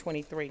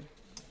 2023.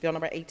 Bill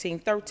number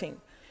 1813,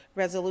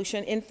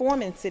 resolution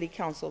informing City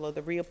Council of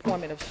the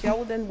reappointment of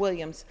Sheldon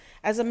Williams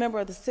as a member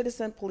of the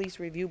Citizen Police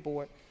Review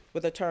Board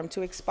with a term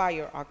to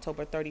expire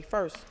October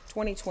 31st,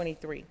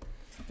 2023.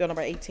 Bill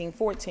number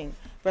 1814,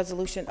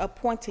 resolution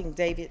appointing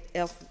David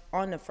F.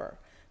 Onifer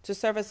to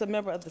serve as a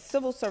member of the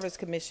Civil Service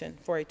Commission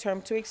for a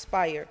term to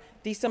expire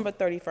December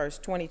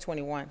 31st,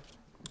 2021.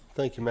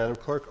 Thank you, Madam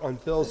Clerk. On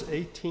bills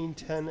 18,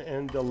 10,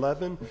 and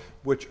 11,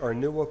 which are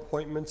new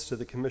appointments to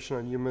the Commission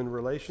on Human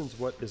Relations,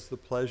 what is the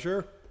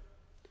pleasure?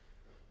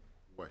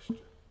 Question.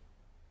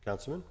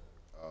 Councilman?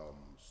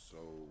 So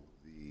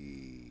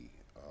the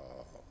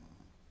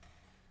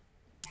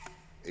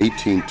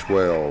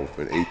 1812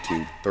 and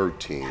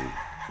 1813.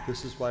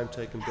 This is why I'm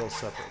taking bills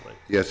separately.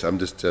 Yes,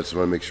 just want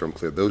to make sure I'm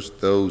clear.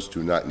 Those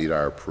do not need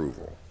our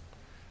approval,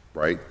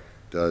 right?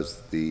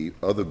 Does the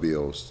other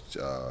bills,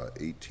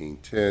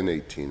 1810,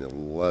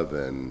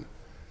 1811,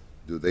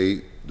 do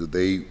they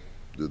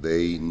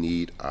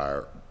need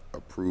our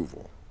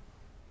approval?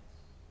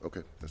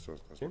 Okay, that's my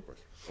question.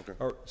 Okay.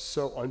 All right,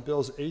 so on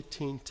bills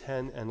 18,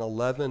 10, and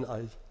 11,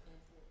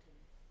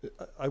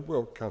 I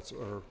will,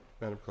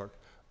 Madam Clerk.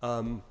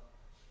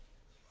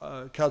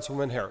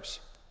 Councilwoman Harris.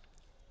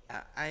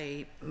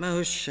 I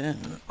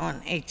motion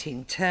on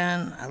 18,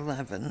 10,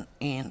 11,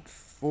 and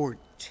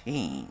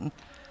 14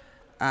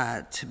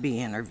 to be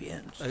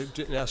interviewed. I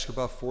didn't ask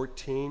about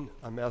 14.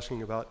 I'm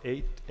asking about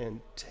 8 and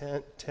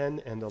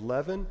 10 and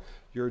 11.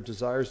 Your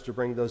desire is to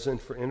bring those in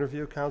for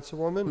interview,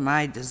 Councilwoman?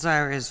 My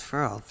desire is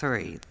for all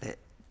three. The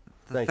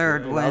Thank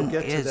third you. And one I'll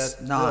get to is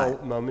that not.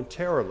 bill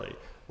momentarily.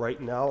 Right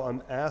now,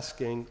 I'm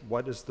asking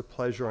what is the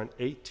pleasure on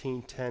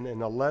 18, 10,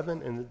 and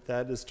 11, and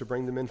that is to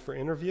bring them in for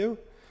interview?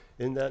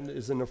 And that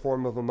is in the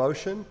form of a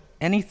motion?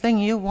 Anything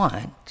you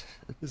want.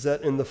 Is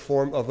that in the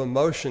form of a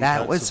motion,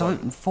 That was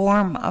Councilwoman? in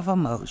form of a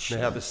motion.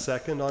 May I have a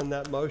second on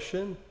that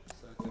motion?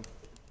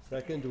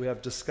 Second. Do we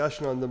have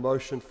discussion on the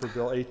motion for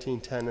Bill 18,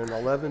 10, and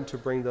 11 to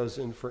bring those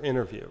in for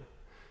interview?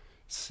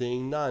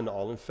 Seeing none,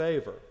 all in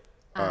favor?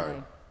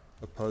 Aye.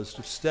 Opposed,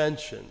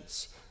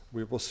 abstentions.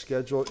 We will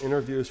schedule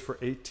interviews for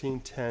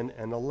 18, 10,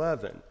 and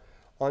 11.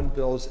 On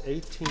bills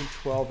 18,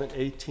 12, and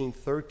 18,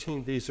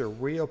 13, these are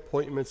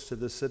reappointments to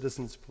the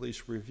Citizens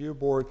Police Review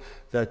Board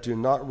that do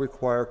not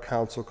require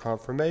council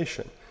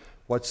confirmation.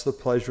 What's the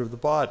pleasure of the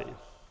body?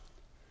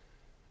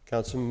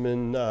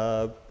 Councilman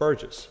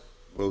Burgess.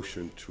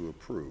 Motion to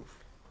approve.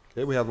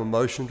 Okay, we have a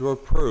motion to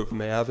approve.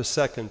 May I have a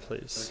second,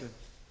 please? Second.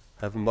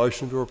 I have a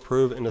motion to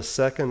approve and a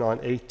second on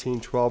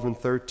 18, 12, and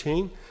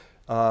 13.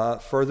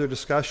 Further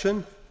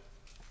discussion?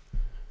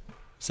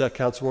 Is that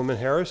Councilwoman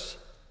Harris?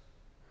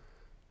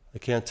 I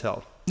can't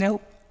tell.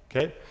 Nope.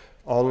 Okay.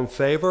 All in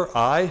favor?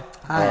 Aye.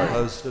 Aye.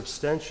 Opposed?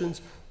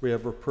 Abstentions? We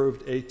have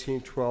approved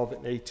 18, 12,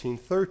 and 18,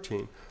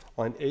 13.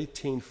 On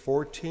 18,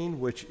 14,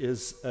 which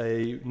is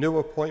a new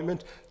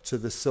appointment to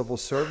the Civil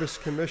Service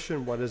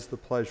Commission, what is the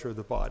pleasure of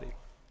the body?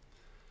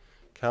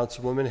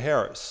 Councilwoman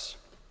Harris.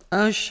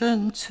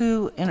 Motion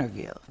to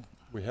interview.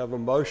 We have a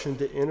motion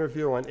to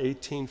interview on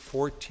 18,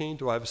 14.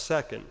 Do I have a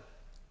second?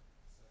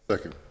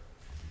 Second.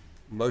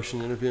 Motion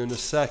to interview in a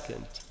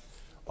second.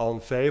 All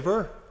in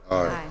favor?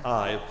 Aye.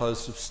 Aye.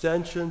 Opposed,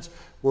 abstentions.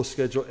 We'll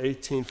schedule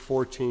 18,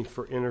 14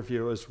 for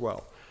interview as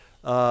well.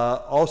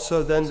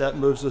 Also then, that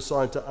moves us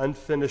on to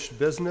unfinished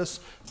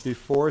business.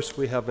 Before us,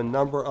 we have a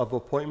number of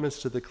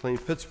appointments to the Clean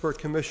Pittsburgh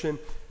Commission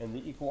and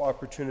the Equal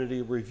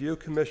Opportunity Review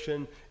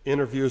Commission.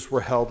 Interviews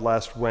were held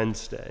last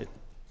Wednesday.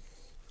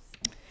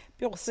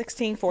 Bill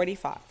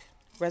 1645,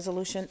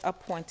 resolution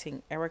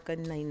appointing Erica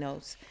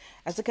Nanos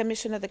as the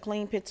Commissioner of the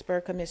Clean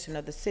Pittsburgh Commission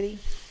of the City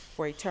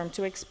for a term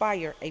to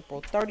expire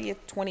April 30th,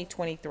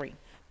 2023.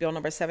 Bill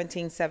number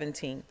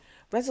 1717,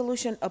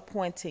 resolution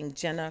appointing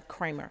Jenna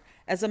Kramer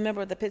as a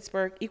member of the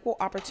Pittsburgh Equal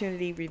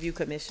Opportunity Review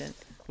Commission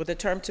with a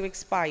term to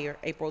expire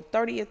April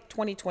 30th,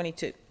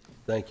 2022.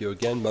 Thank you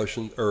again.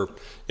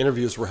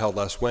 Interviews were held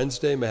last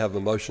Wednesday. May I have a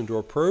motion to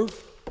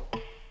approve?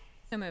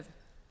 So moved.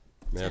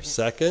 May I have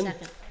second?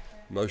 Second.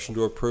 Motion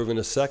to approve in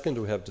a second.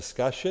 Do we have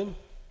discussion?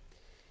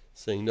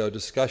 Seeing no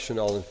discussion,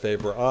 all in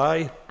favor,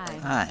 aye.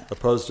 Aye.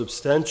 Opposed,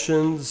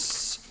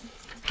 abstentions.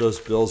 Those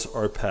bills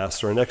are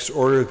passed. Our next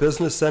order of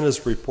business then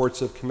is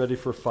reports of committee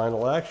for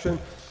final action.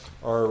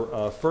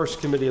 Our first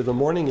committee of the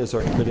morning is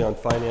our Committee on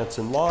Finance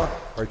and Law.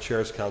 Our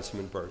chair is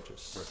Councilman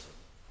Burgess.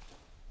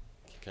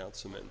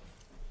 Councilman.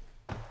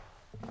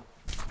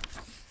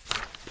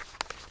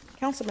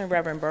 Councilman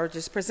Reverend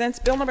Burgess presents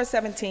Bill number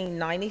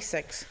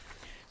 1796,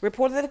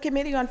 report of the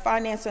Committee on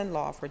Finance and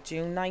Law for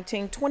June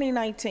 19,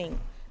 2019,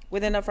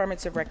 with an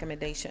affirmative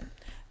recommendation.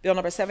 Bill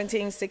number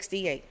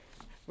 1768,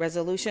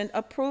 resolution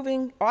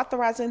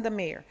authorizing the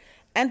mayor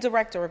and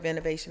director of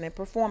innovation and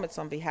performance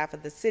on behalf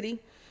of the city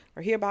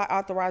are hereby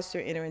authorized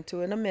to enter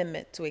into an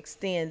amendment to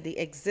extend the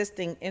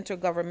existing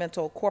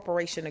intergovernmental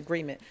cooperation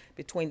agreement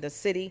between the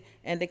city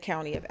and the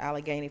county of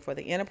Allegheny for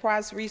the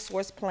enterprise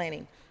resource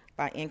planning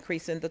by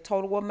increasing the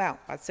total amount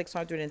by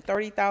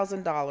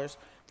 $630,000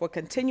 for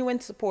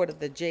continuing support of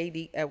the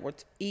J.D.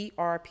 Edwards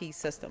ERP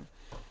system.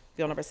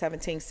 Bill number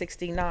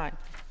 1769,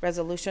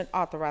 resolution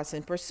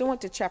authorizing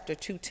pursuant to Chapter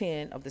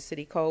 210 of the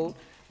City Code,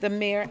 the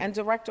mayor and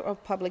director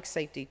of public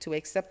safety to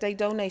accept a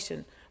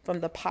donation from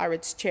the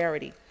Pirates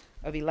Charity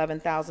of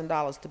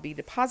 $11,000 to be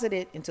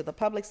deposited into the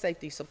Public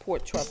Safety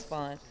Support Trust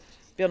Fund.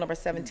 Bill number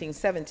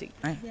 1770,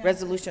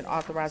 resolution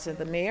authorizing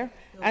the mayor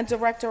and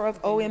director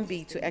of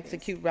OMB to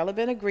execute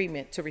relevant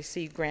agreement to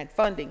receive grant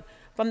funding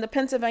from the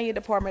Pennsylvania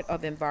Department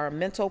of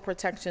Environmental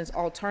Protection's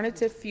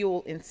Alternative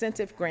Fuel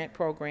Incentive Grant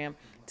Program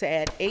to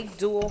add 8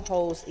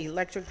 dual-hose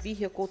electric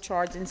vehicle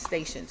charging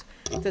stations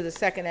to the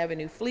 2nd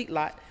Avenue Fleet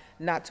Lot,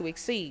 not to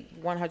exceed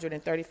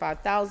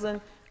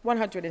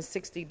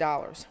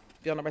 $135,160.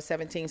 Bill number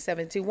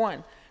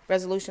 1771,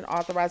 resolution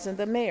authorizing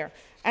the mayor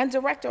and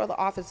director of the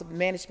Office of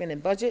Management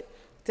and Budget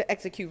to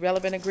execute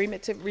relevant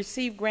agreement to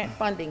receive grant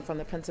funding from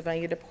the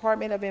Pennsylvania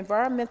Department of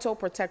Environmental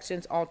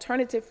Protection's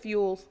Alternative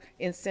Fuels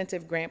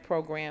Incentive Grant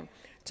Program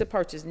to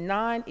purchase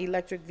 9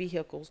 electric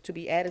vehicles to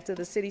be added to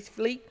the city's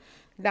fleet,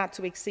 not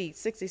to exceed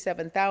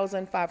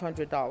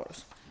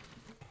 $67,500.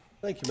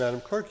 Thank you, Madam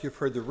Clerk. You've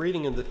heard the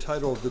reading and the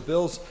title of the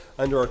bills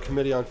under our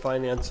Committee on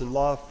Finance and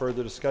Law.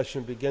 Further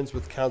discussion begins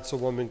with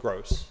Councilwoman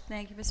Gross.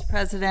 Thank you, Mr.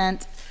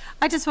 President.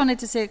 I just wanted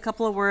to say a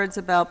couple of words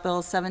about Bill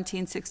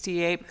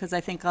 1768 because I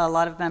think a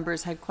lot of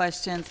members had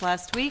questions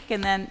last week,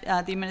 and then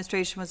the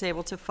administration was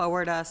able to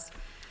forward us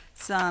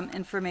some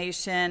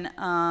information.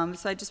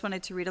 So I just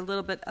wanted to read a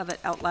little bit of it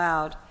out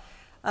loud.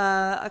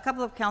 A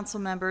couple of council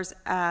members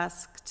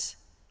asked,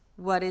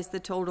 what is the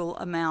total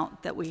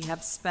amount that we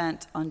have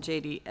spent on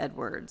J.D.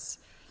 Edwards?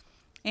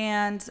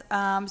 And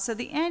so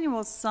the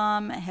annual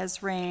sum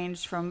has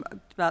ranged from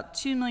about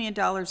 $2 million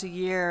a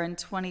year in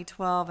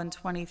 2012 and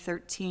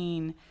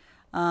 2013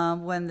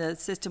 when the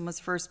system was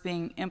first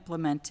being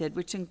implemented,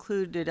 which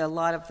included a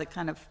lot of the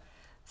kind of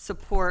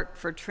support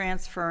for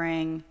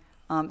transferring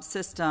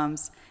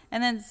systems.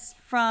 And then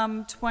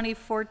from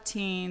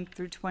 2014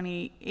 through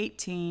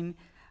 2018,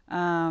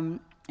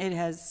 it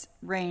has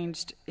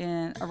ranged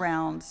in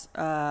around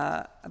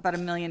about $1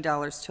 million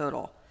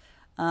total.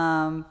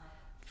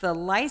 The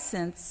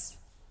license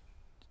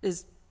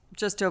is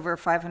just over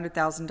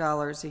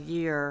 $500,000 a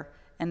year,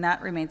 and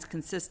that remains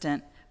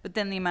consistent. But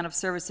then the amount of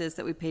services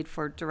that we paid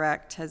for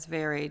direct has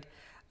varied.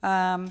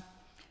 And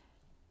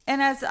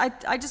as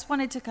I just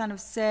wanted to kind of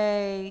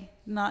say,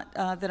 not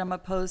that I'm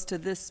opposed to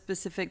this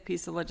specific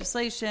piece of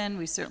legislation.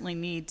 We certainly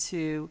need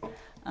to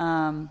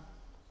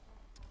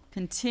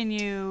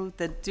continue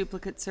the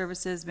duplicate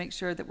services, make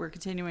sure that we're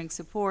continuing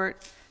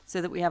support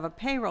so that we have a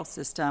payroll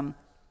system.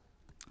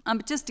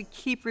 But just to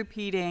keep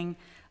repeating,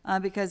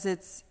 because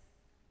it's,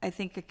 I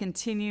think, a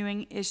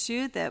continuing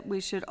issue that we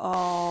should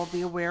all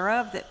be aware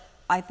of, that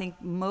I think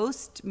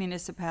most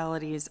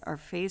municipalities are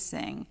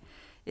facing,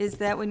 is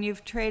that when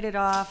you've traded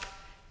off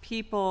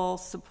people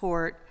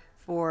support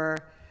for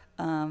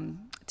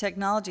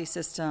technology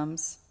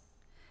systems,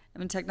 I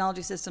mean,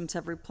 technology systems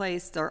have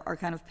replaced our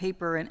kind of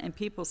paper and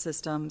people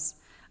systems,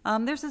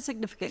 there's a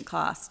significant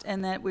cost,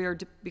 and that we are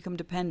become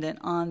dependent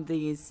on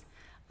these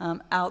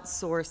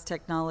outsourced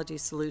technology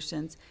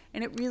solutions,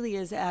 and it really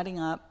is adding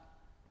up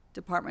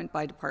department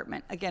by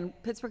department. Again,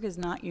 Pittsburgh is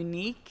not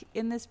unique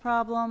in this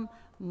problem.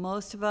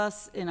 Most of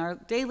us in our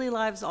daily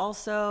lives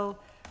also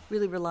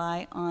really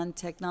rely on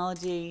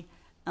technology,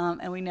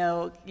 and we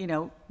know,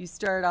 you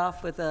start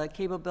off with a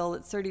cable bill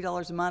that's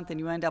 $30 a month,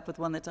 and you end up with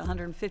one that's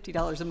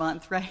 $150 a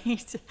month,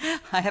 right?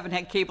 I haven't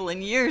had cable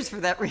in years for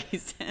that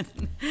reason.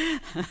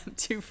 I'm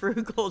too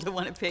frugal to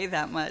want to pay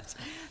that much.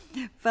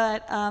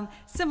 But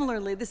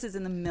similarly, this is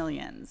in the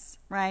millions,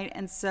 right?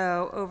 And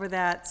so over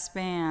that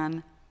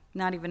span,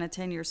 not even a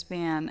 10-year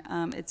span,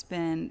 it's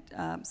been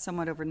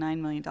somewhat over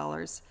 $9 million.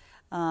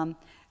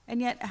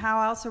 And yet,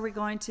 how else are we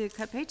going to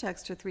cut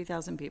paychecks to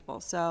 3,000 people?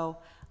 So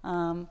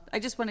I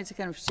just wanted to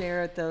kind of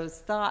share those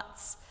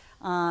thoughts,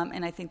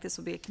 and I think this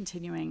will be a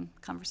continuing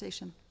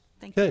conversation.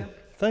 Thank you. Okay,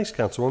 thanks,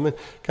 Councilwoman.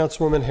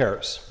 Councilwoman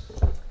Harris.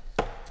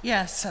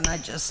 Yes, and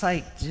I'd just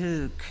like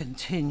to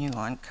continue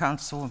on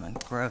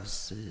Councilwoman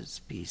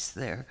Gross's piece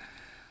there.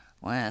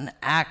 When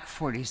Act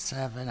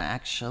 47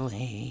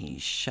 actually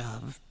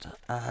shoved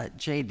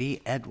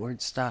J.D.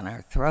 Edwards down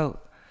our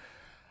throat,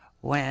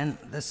 when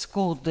the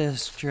school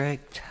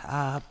district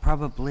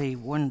probably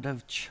wouldn't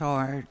have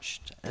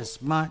charged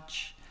as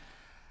much,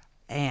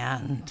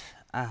 and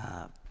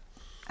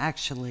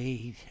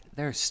actually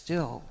they're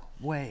still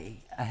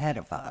way ahead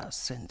of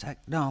us in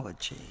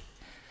technology.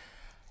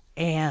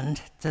 And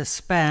to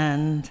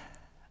spend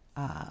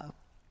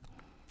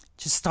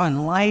just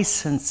on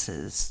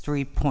licenses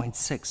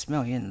 $3.6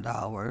 million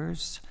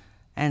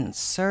and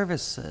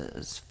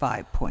services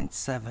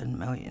 $5.7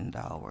 million.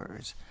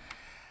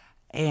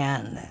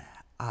 And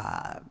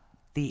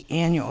the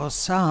annual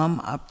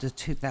sum up to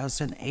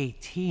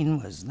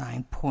 2018 was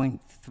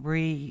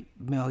 $9.3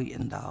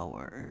 million.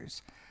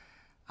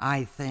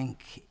 I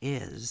think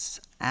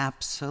is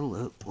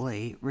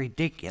absolutely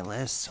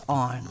ridiculous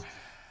on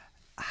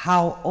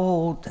how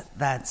old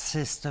that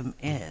system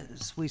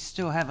is. We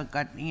still haven't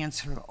got an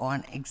answer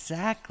on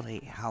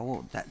exactly how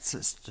old that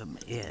system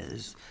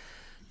is,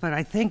 but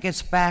I think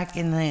it's back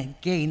in the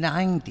gay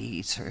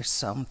 90s or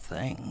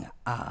something,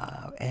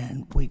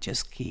 and we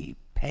just keep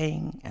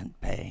paying and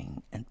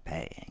paying and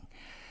paying.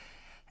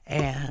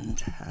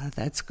 And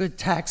that's good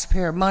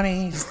taxpayer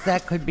monies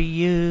that could be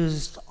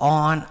used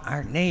on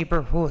our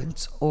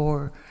neighborhoods,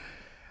 or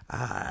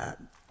I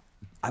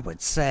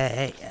would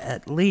say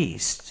at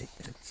least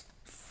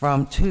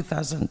from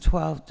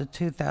 2012 to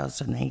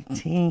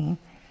 2018,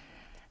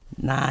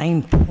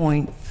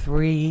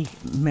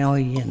 $9.3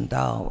 million.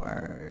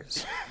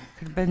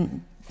 Could have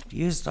been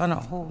used on a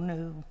whole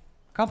new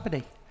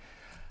company,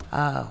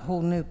 a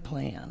whole new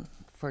plan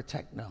for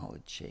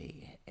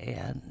technology.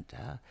 And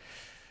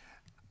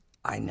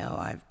I know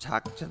I've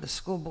talked to the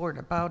school board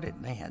about it,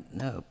 and they had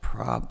no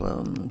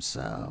problems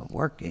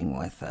working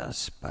with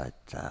us,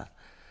 but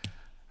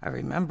I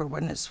remember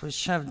when this was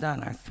shoved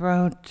down our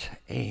throat,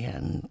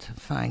 and to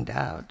find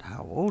out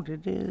how old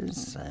it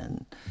is,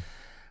 and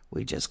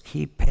we just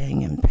keep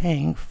paying and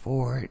paying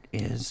for it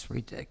is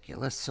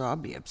ridiculous. So I'll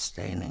be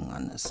abstaining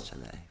on this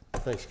today.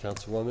 Thanks,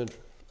 Councilwoman.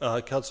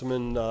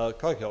 Councilman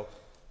Coghill.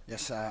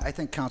 Yes, I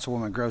think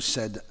Councilwoman Gross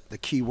said the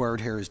key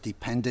word here is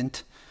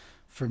dependent.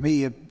 For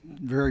me, it's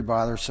very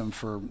bothersome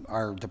for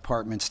our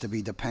departments to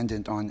be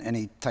dependent on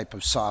any type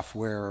of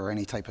software or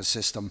any type of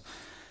system.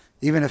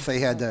 even if they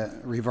had to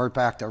revert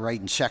back to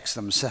writing checks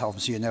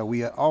themselves, you know,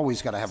 we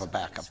always got to have a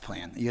backup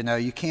plan. You know,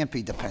 you can't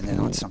be dependent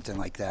on something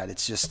like that.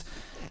 It's just,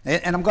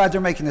 and I'm glad they're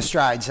making the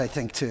strides, I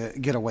think, to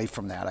get away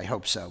from that. I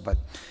hope so. But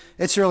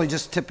it's really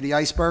just tip of the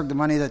iceberg, the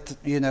money that,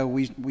 you know,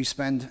 we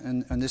spend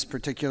in this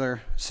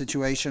particular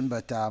situation.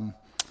 But,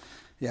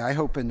 yeah, I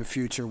hope in the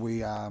future we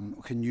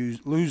can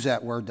lose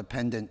that word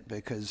dependent,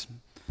 because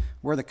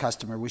we're the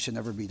customer. We should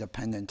never be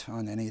dependent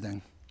on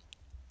anything.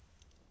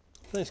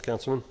 Thanks,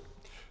 Councilman.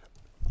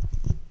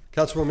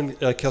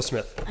 Councilwoman Kell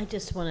Smith. I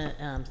just want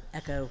to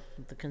echo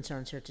the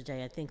concerns here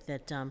today. I think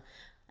that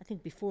I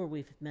think before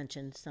we've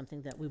mentioned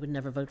something that we would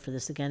never vote for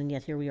this again, and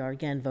yet here we are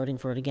again voting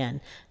for it again.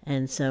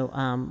 And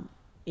so,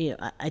 you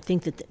know, I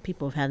think that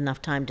people have had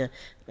enough time to,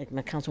 like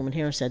my Councilwoman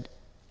Harris said,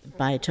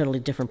 buy a totally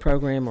different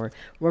program or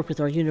work with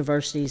our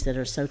universities that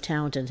are so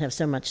talented and have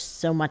so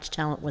much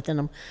talent within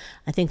them.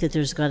 I think that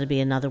there's got to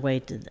be another way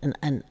to,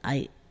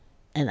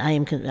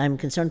 I'm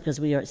concerned because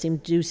we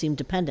seem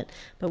dependent,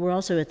 but we're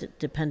also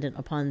dependent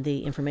upon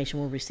the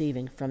information we're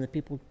receiving from the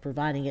people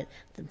providing it,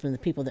 from the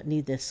people that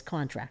need this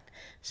contract.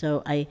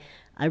 So I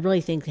really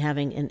think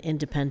having an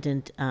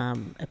independent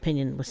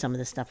opinion with some of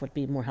this stuff would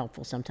be more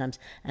helpful sometimes,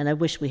 and I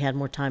wish we had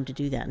more time to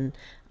do that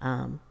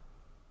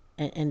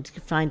and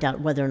find out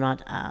whether or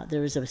not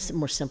there is a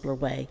more simpler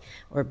way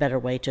or a better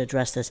way to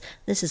address this.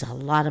 This is a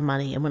lot of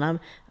money, and when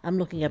I'm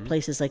looking at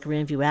places like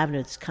Grandview Avenue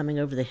that's coming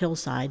over the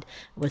hillside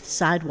with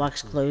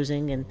sidewalks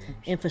closing and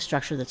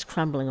infrastructure that's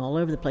crumbling all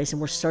over the place,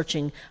 and we're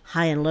searching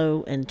high and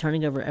low and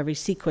turning over every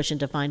seat cushion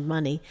to find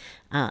money,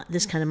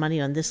 this kind of money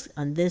on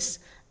this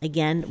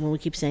again, when we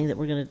keep saying that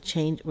we're going to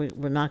change, we're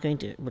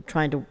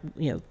trying to,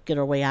 you know, get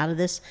our way out of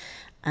this.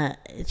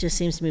 It just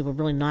seems to me we're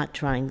really not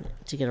trying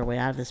to get our way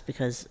out of this,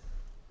 because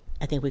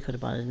I think we could have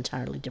bought an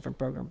entirely different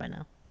program by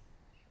now.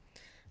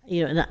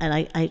 You know,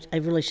 and I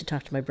really should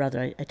talk to my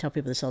brother. I tell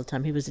people this all the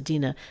time. He was the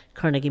dean of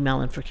Carnegie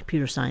Mellon for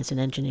computer science and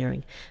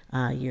engineering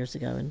years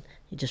ago, and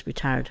he just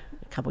retired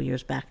a couple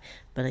years back.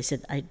 But I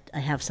said, I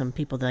have some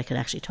people that I could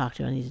actually talk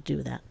to. I need to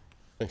do that.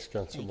 Thanks,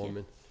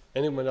 Councilwoman.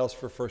 Anyone else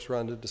for first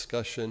round of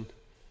discussion?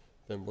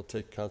 Then we'll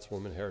take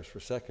Councilwoman Harris for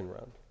second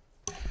round.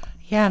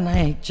 Yeah, and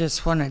I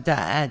just wanted to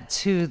add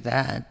to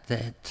that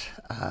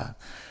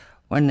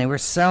when they were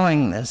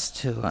selling this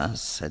to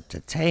us at the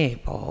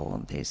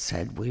table, they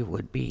said we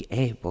would be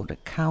able to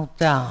count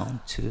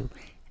down to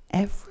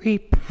every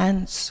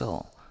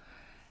pencil,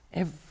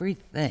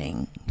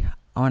 everything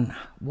on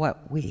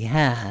what we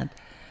had.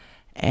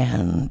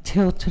 And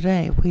till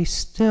today, we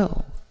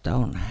still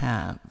don't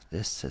have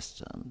this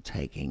system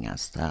taking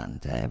us down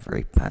to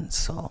every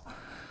pencil.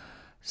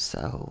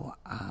 So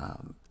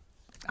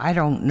I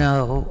don't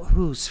know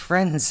whose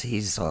friends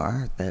these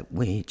are that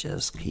we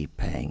just keep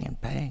paying and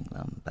paying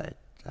them, but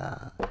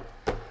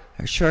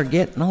they're sure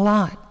getting a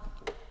lot.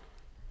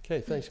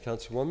 Okay, thanks,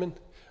 Councilwoman.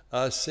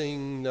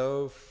 Seeing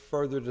no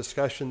further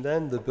discussion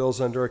then, the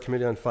bills under our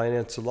Committee on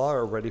Finance and Law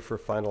are ready for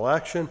final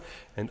action,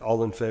 and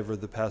all in favor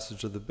of the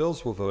passage of the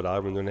bills will vote aye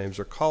when their names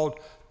are called.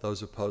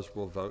 Those opposed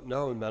will vote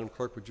no. And Madam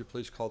Clerk, would you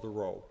please call the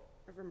roll?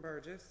 Reverend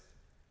Burgess.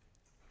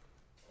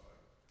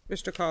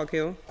 Mr.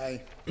 Coghill.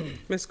 Aye.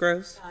 Ms.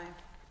 Gross. Aye.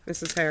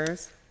 Mrs.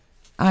 Harris.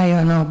 Aye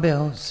on all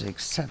bills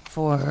except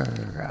for,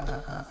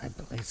 I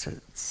believe it's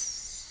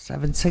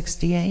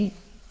 768.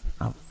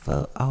 I'll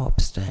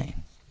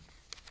abstain.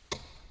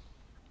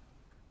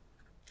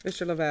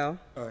 Mr. Lavelle.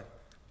 Aye.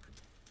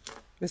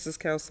 Mrs.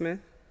 Kell Smith.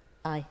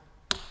 Aye.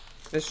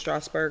 Ms.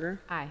 Strasburger.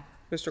 Aye.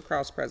 Mr.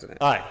 Kraus,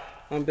 President. Aye.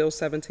 On Bill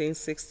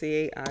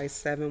 1768, ayes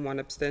 7, 1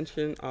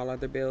 abstention. All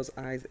other bills,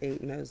 ayes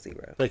 8, no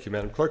 0. Thank you,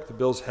 Madam Clerk. The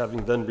bills,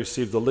 having then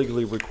received the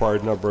legally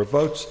required number of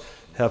votes,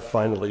 have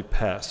finally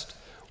passed.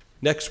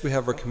 Next, we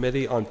have our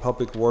Committee on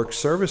Public Works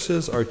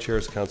Services. Our chair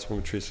is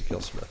Councilwoman Teresa Kell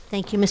Smith.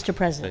 Thank you, Mr.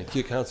 President. Thank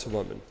you,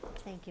 Councilwoman.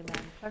 Thank you,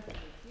 Madam Clerk.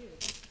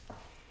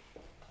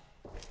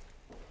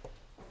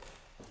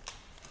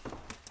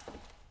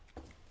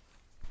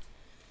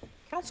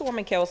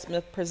 Councilwoman Kell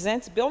Smith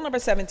presents Bill number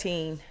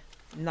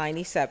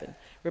 1797,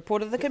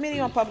 Report of the Committee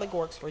on Public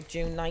Works for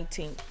June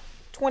 19,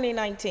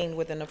 2019,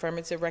 with an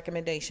affirmative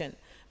recommendation.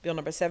 Bill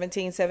number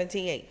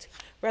 1778,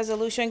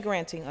 Resolution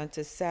granting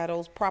unto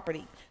Saddles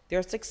Property,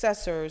 their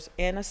successors,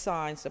 and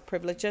assigns the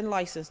privilege and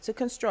license to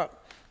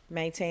construct,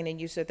 maintain,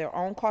 and use at their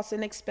own cost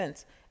and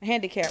expense a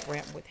handicap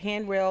ramp with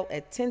handrail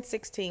at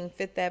 1016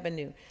 Fifth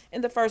Avenue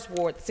in the 1st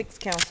Ward, 6th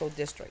Council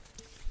District.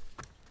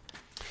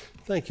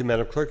 Thank you,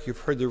 Madam Clerk. You've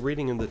heard the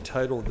reading and the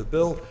title of the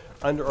bill.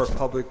 Under our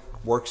Public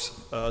Works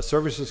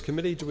Services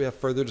Committee, do we have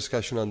further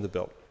discussion on the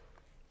bill?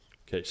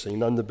 Okay, seeing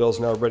none, the bill is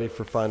now ready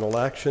for final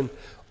action.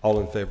 All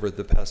in favor of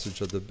the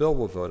passage of the bill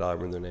will vote aye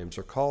when their names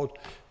are called.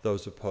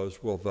 Those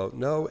opposed will vote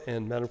no.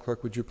 And Madam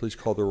Clerk, would you please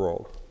call the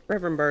roll?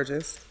 Reverend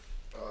Burgess.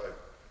 Aye.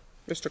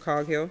 Mr.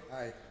 Coghill.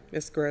 Aye.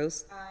 Ms.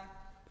 Gross. Aye.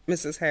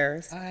 Mrs.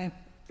 Harris. Aye.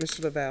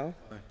 Mr. Lavelle.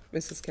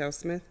 Mrs. Kell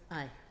Smith.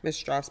 Aye.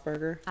 Ms.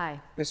 Strasburger. Aye.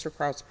 Mr.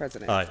 Kraus,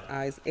 President. Aye.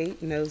 Ayes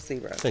 8, no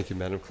 0. Thank you,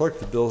 Madam Clerk.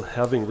 The bill,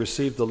 having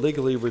received the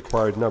legally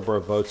required number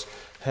of votes,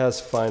 has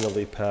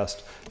finally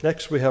passed.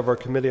 Next, we have our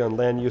Committee on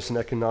Land Use and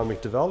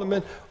Economic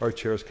Development. Our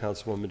chair is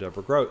Councilwoman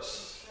Deborah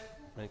Gross.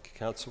 Thank you,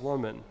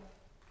 Councilwoman.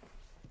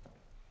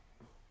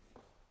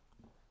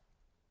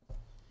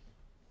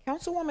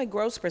 Councilwoman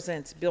Gross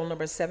presents Bill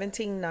number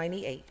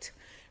 1798.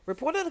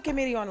 Report of the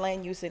Committee on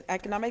Land Use and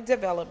Economic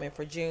Development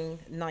for June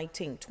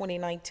 19,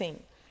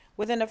 2019.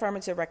 With an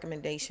affirmative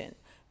recommendation.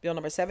 Bill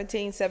number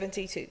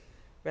 1772.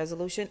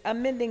 Resolution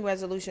amending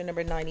Resolution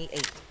number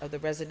 98 of the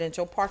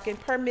Residential Parking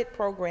Permit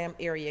Program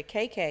Area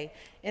KK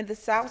in the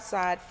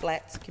Southside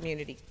Flats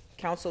Community,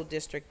 Council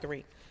District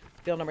 3.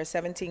 Bill number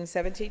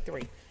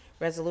 1773.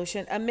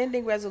 Resolution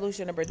amending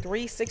Resolution number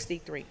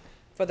 363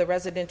 for the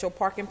Residential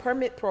Parking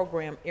Permit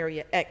Program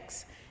Area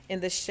X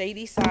in the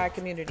Shady Side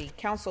Community,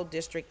 Council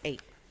District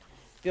 8.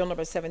 Bill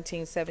number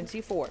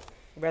 1774.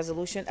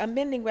 Resolution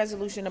amending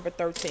Resolution number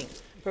 13,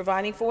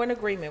 providing for an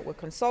agreement with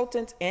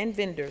consultants and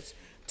vendors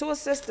to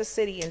assist the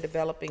city in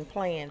developing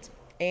plans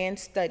and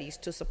studies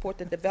to support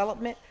the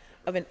development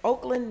of an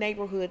Oakland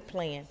neighborhood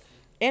plan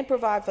and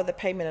provide for the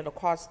payment of the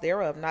cost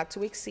thereof not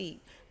to exceed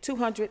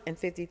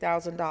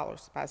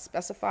 $250,000 by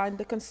specifying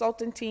the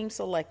consultant team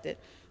selected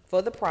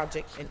for the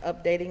project and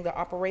updating the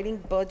operating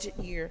budget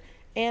year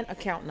and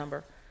account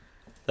number.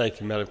 Thank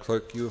you, Madam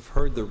Clerk. You have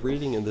heard the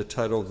reading and the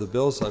title of the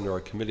bills under our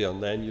Committee on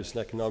Land Use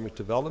and Economic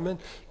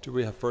Development. Do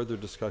we have further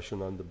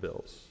discussion on the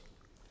bills?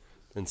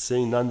 And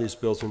seeing none, these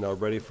bills are now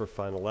ready for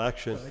final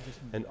action,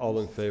 and all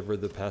in favor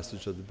of the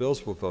passage of the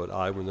bills will vote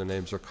aye when their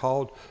names are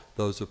called.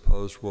 Those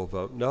opposed will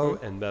vote no.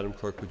 And Madam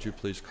Clerk, would you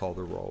please call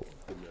the roll?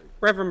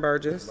 Reverend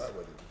Burgess.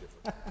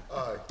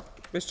 Aye.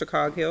 Mr.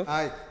 Coghill.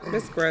 Aye.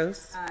 Ms.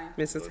 Gross. Aye.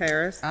 Mrs.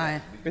 Harris.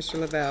 Aye. Mr.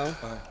 Lavelle.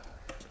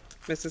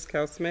 Mrs.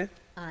 Kelsmith.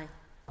 Aye.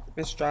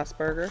 Ms.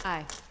 Strasburger.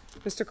 Aye.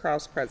 Mr.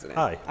 Kraus, President.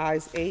 Aye.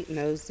 Ayes 8,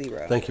 noes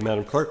 0. Thank you,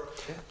 Madam Clerk.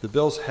 The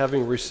bills,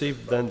 having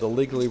received then the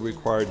legally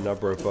required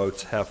number of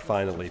votes, have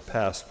finally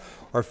passed.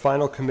 Our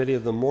final committee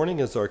of the morning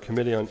is our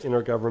Committee on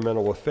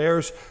Intergovernmental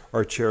Affairs.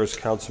 Our chair is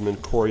Councilman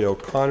Corey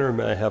O'Connor.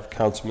 May I have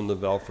Councilman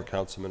Lavelle for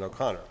Councilman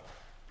O'Connor?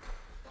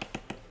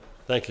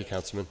 Thank you,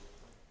 Councilman.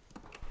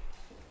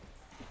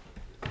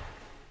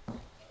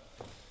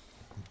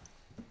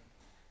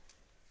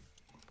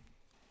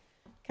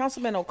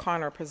 Councilman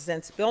O'Connor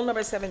presents Bill number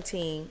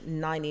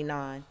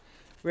 1799.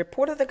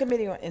 Report of the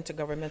Committee on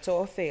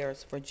Intergovernmental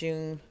Affairs for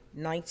June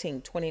 19,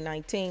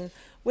 2019,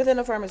 with an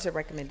affirmative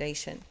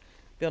recommendation.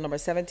 Bill number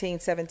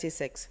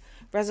 1776,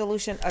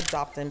 resolution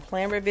adopting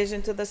plan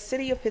revision to the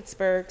City of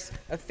Pittsburgh's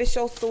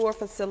official sewer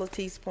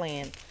facilities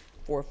plan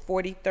for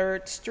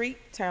 43rd Street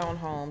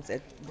Townhomes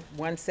at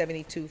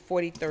 172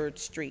 43rd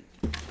Street.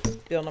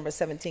 Bill number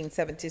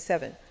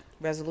 1777,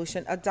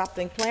 resolution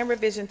adopting plan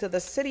revision to the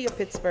City of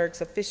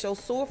Pittsburgh's official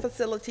sewer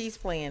facilities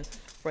plan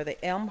for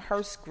the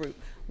Elmhurst Group,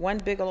 1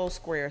 Bigelow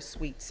Square,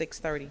 Suite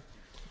 630.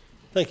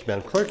 Thank you,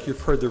 Madam Clerk. You've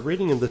heard the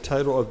reading and the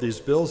title of these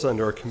bills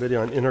under our Committee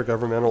on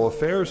Intergovernmental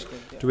Affairs.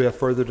 Do we have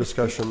further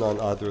discussion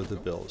on either of the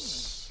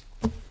bills?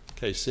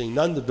 Okay, seeing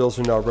none, the bills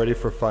are now ready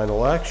for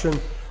final action.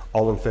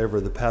 All in favor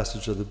of the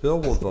passage of the bill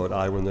will vote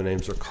aye when their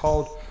names are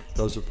called.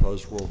 Those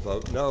opposed will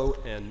vote no.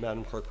 And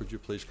Madam Clerk, would you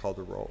please call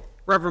the roll?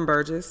 Reverend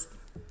Burgess.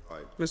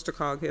 Aye. Mr.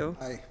 Coghill.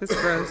 Aye. Ms.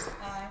 Gross.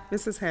 Aye.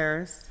 Mrs.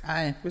 Harris.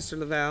 Aye. Mr.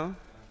 Lavelle.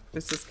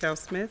 Mrs.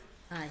 Kelsmith.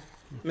 Aye.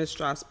 Ms.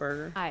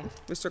 Strasburger. Aye.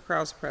 Mr.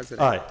 Kraus,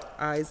 President. Aye.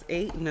 Ayes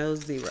 8,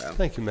 noes 0.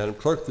 Thank you, Madam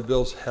Clerk. The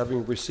bills,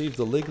 having received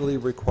the legally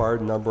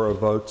required number of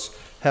votes,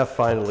 have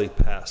finally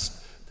passed.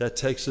 That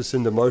takes us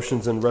into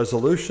motions and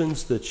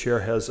resolutions. The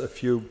chair has a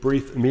few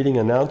brief meeting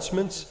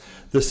announcements.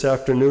 This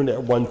afternoon at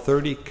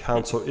 1:30,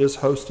 Council is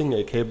hosting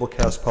a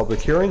cablecast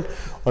public hearing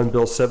on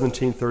Bill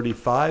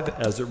 1735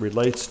 as it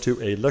relates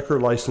to a liquor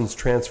license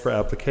transfer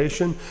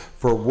application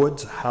for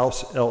Woods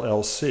House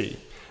LLC.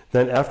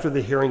 Then after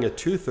the hearing at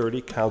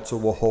 2:30, Council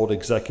will hold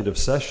executive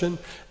session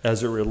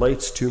as it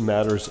relates to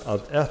matters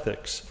of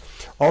ethics.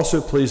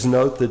 Also, please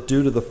note that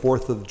due to the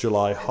 4th of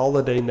July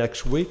holiday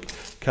next week,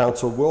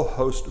 Council will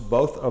host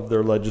both of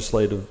their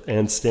legislative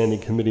and standing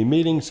committee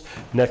meetings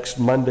next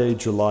Monday,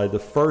 July the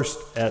 1st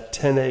at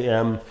 10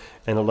 a.m.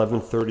 and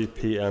 11:30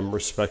 p.m.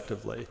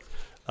 respectively.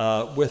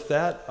 With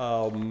that,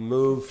 I'll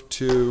move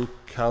to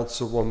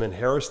Councilwoman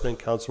Harris, then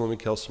Councilwoman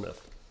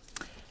Kelsmith.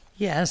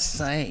 Yes,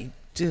 I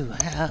do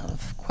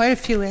have quite a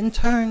few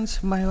interns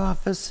in my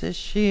office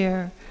this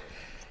year,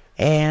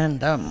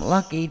 and I'm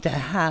lucky to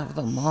have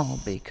them all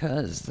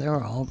because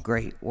they're all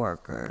great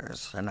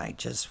workers, and I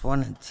just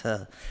wanted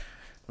to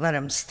let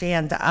them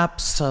stand up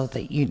so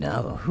that you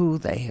know who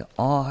they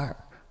are.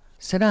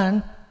 Sit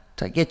down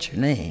till I get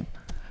your name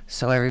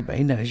so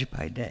everybody knows you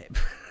by name.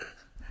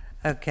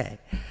 Okay.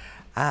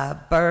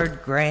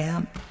 Bird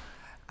Graham,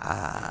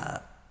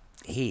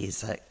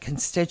 he's a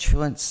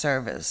constituent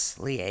service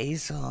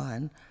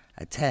liaison,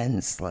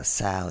 attends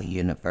LaSalle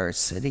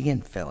University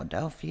in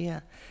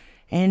Philadelphia,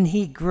 and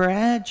he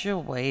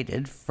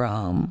graduated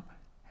from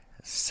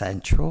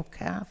Central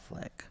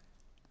Catholic.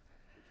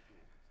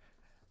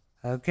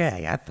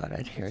 Okay, I thought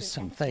I'd hear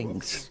some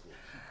things.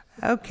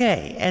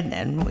 Okay, and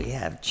then we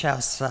have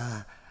Chelsea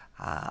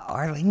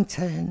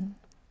Arlington.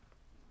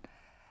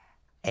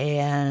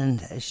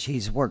 and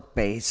she's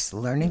work-based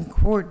learning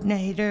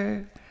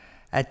coordinator,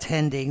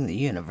 attending the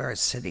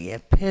University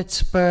of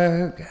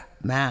Pittsburgh,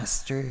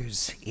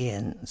 master's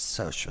in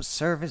social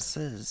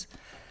services,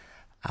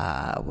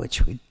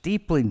 which we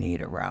deeply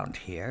need around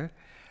here.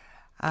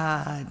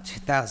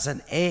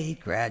 2008,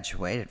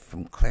 graduated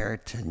from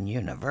Clareton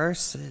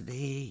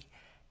University,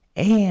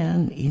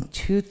 and in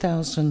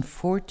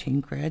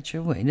 2014,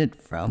 graduated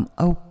from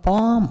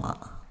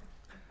Obama.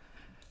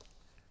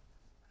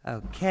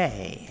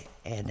 Okay,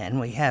 and then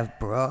we have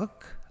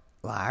Brooke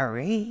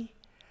Larry.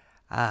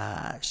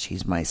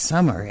 She's my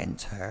summer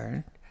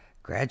intern,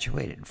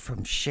 graduated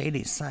from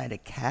Shadyside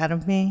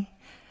Academy,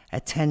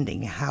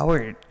 attending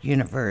Howard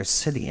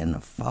University in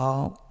the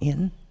fall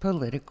in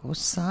political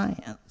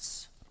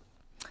science.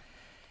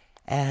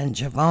 And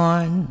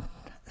Javon,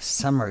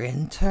 summer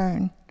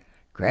intern,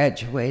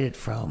 graduated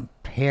from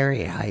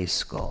Perry High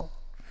School.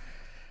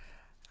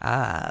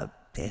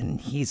 And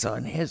he's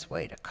on his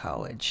way to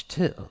college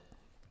too.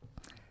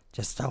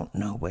 Just don't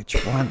know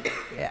which one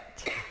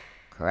yet,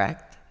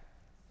 correct?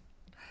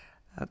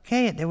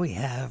 Okay, and then we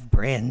have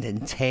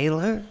Brandon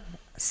Taylor,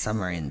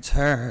 summer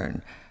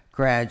intern,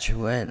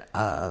 graduate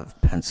of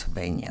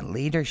Pennsylvania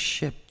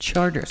Leadership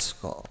Charter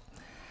School,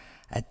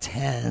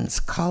 attends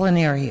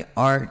Culinary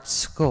Arts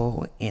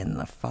School in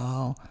the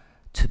fall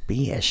to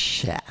be a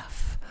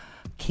chef.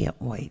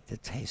 Can't wait to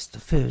taste the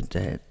food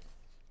that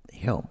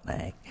he'll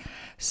make.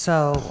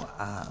 So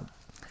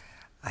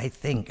I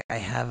think I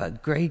have a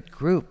great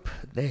group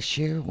this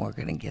year. We're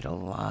going to get a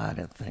lot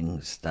of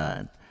things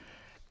done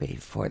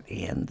before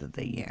the end of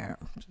the year.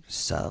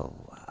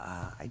 So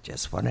I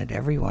just wanted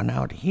everyone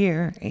out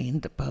here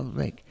and the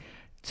public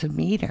to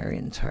meet our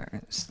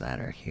interns that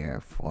are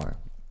here for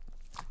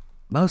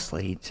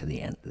mostly to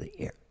the end of the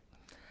year.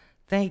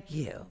 Thank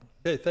you.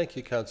 Okay, thank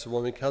you,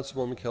 Councilwoman.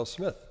 Councilwoman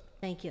Kell-Smith.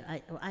 Thank you.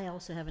 I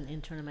also have an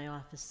intern in my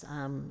office,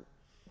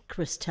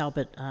 Chris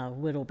Talbot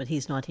Whittle, but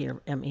he's not here.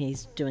 I mean,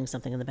 he's doing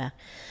something in the back.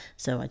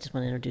 So I just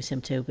want to introduce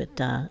him too, but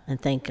and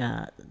thank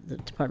the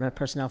Department of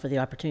Personnel for the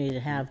opportunity to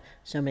have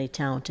so many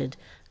talented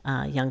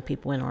young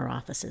people in our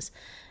offices.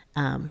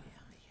 And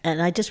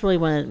I just really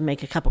want to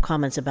make a couple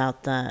comments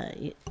about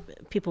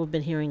people have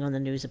been hearing on the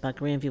news about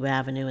Grandview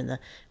Avenue and the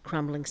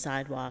crumbling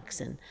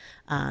sidewalks and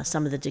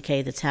some of the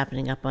decay that's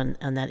happening up on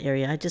that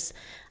area.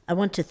 I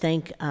want to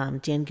thank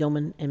Dan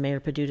Gilman in Mayor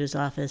Peduto's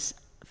office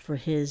for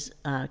his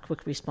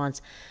quick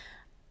response.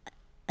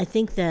 I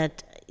think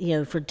that,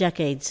 for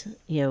decades,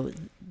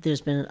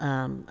 there's been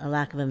a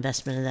lack of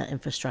investment in that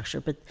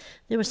infrastructure, but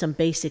there were some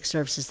basic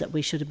services that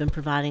we should have been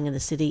providing in the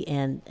city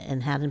and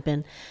hadn't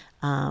been,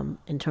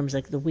 in terms of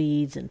like the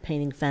weeds and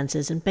painting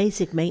fences and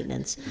basic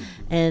maintenance.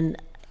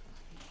 And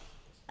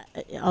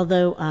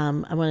although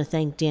I want to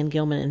thank Dan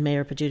Gilman and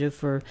Mayor Peduto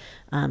for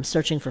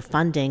searching for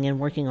funding and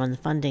working on the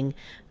funding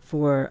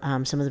for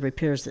some of the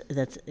repairs,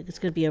 it's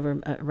going to be over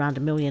around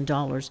 $1 million,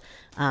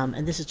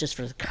 and this is just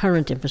for the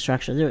current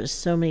infrastructure. There is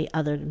so many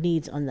other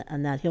needs on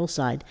that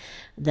hillside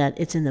that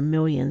it's in the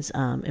millions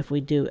if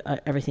we do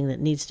everything that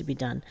needs to be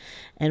done.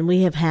 And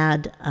we have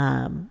had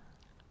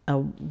a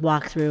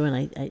walkthrough,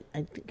 and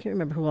I can't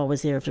remember who all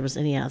was there, if there was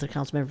any other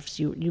council members.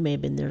 You may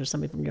have been there, or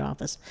somebody from your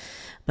office.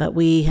 But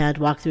we had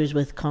walkthroughs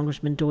with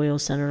Congressman Doyle,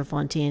 Senator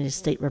Fontaine,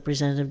 State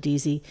Representative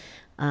Deasy,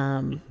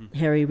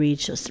 Harry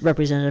Reach,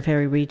 Representative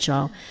Harry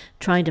Reachaw,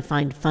 trying to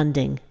find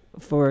funding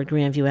for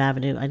Grandview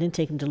Avenue. I didn't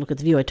take him to look at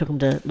the view. I took him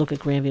to look at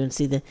Grandview and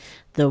see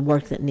the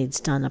work that needs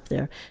done up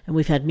there. And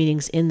we've had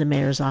meetings in the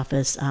mayor's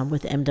office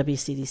with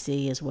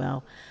MWCDC as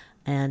well,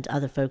 and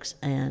other folks,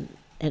 and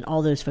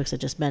all those folks I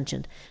just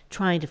mentioned,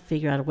 trying to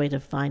figure out a way to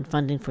find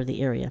funding for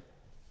the area.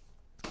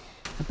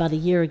 About a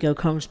year ago,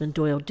 Congressman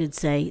Doyle did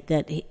say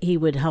that he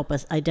would help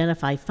us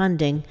identify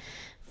funding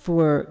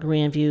for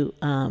Grandview,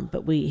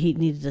 but he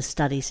needed a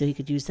study so he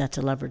could use that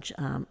to leverage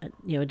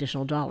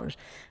additional dollars.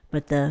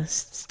 But the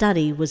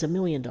study was $1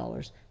 million.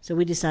 So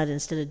we decided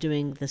instead of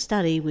doing the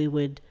study, we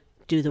would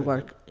do the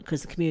work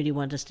because the community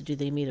wanted us to do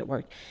the immediate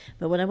work.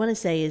 But what I want to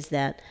say is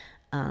that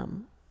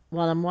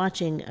while I'm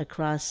watching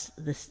across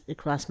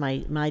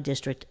my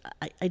district,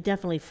 I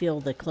definitely feel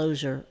the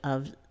closure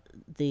of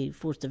the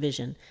 4th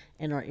Division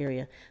in our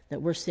area,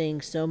 that we're seeing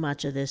so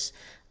much of this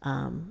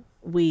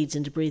weeds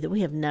and debris that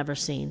we have never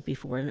seen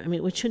before. And I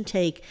mean, it shouldn't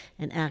take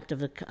an act of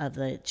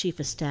the chief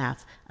of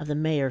staff, of the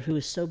mayor, who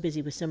is so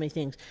busy with so many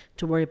things,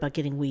 to worry about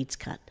getting weeds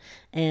cut.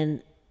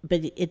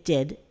 But it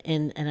did,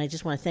 and I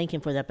just want to thank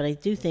him for that. But I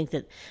do think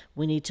that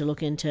we need to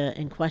look into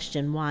and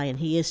question why, and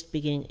he is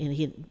beginning,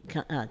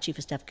 and Chief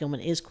of Staff Gilman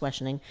is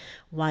questioning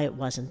why it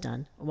wasn't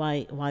done,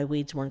 why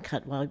weeds weren't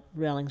cut, why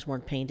railings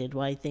weren't painted,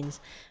 why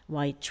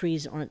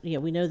trees aren't,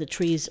 we know the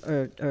trees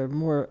are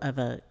more of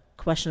a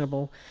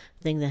questionable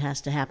thing that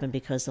has to happen,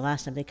 because the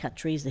last time they cut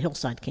trees, the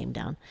hillside came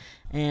down.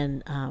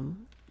 And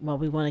while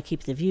we want to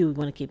keep the view, we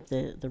want to keep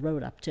the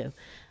road up too.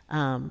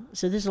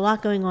 So there's a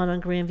lot going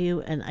on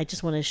Grandview, and I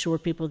just want to assure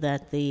people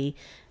that the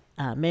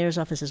mayor's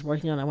office is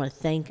working on. I want to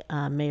thank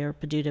Mayor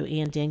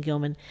Peduto and Dan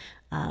Gilman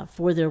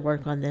for their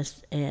work on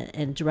this,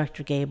 and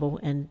Director Gable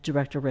and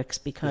Director Ricks,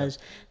 because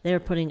they're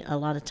putting a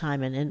lot of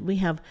time in. And we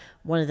have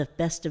one of the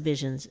best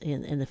divisions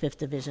in the 5th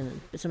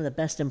Division, some of the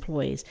best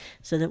employees,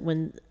 so that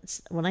when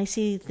I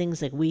see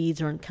things like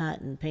weeds aren't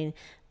cut and painting,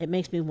 it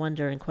makes me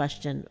wonder and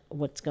question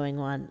what's going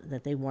on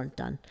that they weren't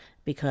done,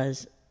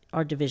 because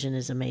our division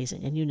is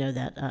amazing. And you know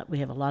that. We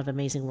have a lot of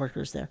amazing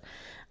workers there.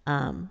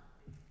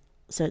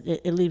 So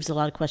it leaves a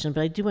lot of questions,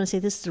 but I do want to say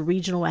this is a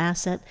regional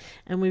asset,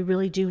 and we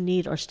really do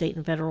need our state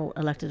and federal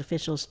elected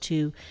officials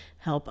to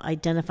help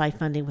identify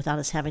funding without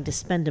us having to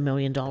spend $1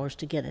 million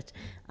to get it.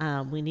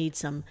 We need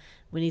some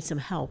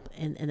help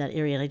in that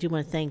area, and I do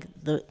want to thank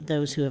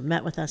those who have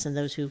met with us and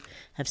those who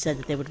have said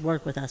that they would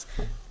work with us.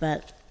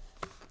 But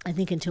I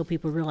think until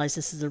people realize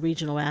this is a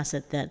regional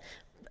asset, that.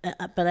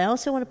 But I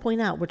also want to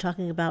point out, we're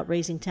talking about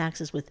raising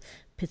taxes with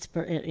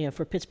Pittsburgh,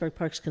 for Pittsburgh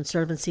Parks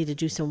Conservancy to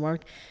do some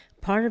work.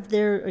 Part of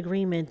their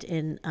agreement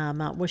in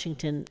Mount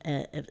Washington,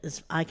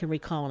 as I can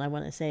recall, and I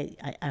want to say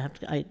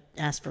I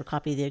asked for a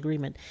copy of the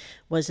agreement,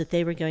 was that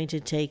they were going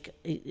to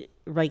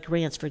write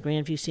grants for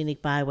Grandview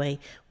Scenic Byway,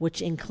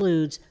 which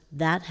includes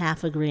that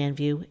half of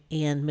Grandview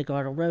and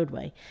McArdle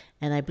Roadway.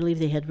 And I believe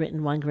they had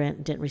written one grant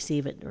and didn't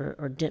receive it,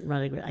 or didn't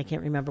run a grant. I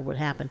can't remember what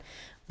happened.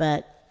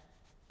 But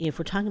if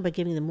we're talking about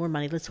giving them more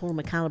money, let's hold them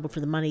accountable for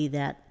the money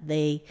that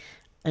they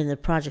and the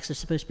projects are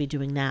supposed to be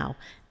doing now.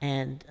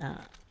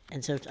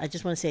 And so I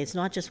just want to say, it's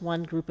not just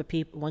one group of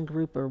people, one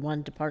group or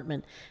one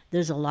department.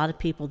 There's a lot of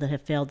people that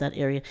have failed that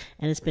area,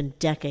 and it's been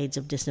decades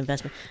of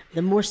disinvestment.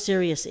 The more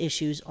serious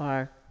issues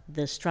are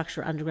the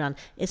structure underground.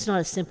 It's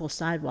not a simple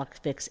sidewalk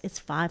fix.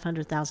 It's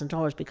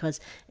 $500,000, because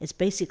it's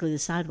basically the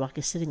sidewalk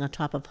is sitting on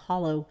top of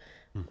hollow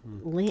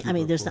land. I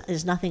mean,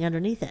 there's nothing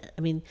underneath it.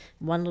 I mean,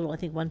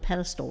 one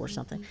pedestal or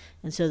something.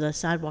 And so the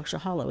sidewalks are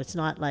hollow. It's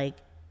not like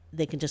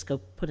they can just go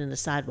put in a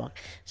sidewalk.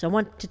 So I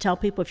want to tell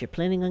people, if you're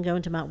planning on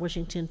going to Mount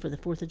Washington for the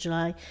 4th of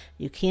July,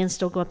 you can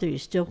still go up there. You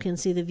still can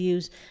see the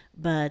views,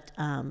 but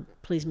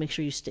please make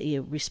sure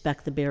you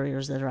respect the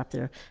barriers that are up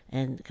there,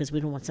 and because we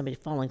don't want somebody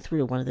falling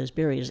through one of those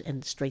barriers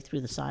and straight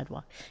through the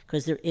sidewalk,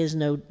 because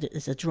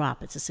it's a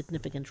drop. It's a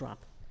significant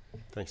drop.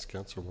 Thanks,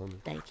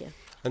 Councilwoman. Thank you.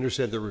 I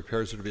understand the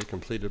repairs are to be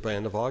completed by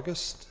end of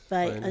August?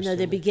 No,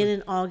 they begin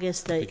in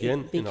August.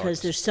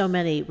 Because there's so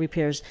many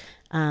repairs.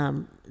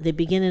 They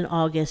begin in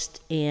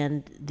August,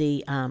 and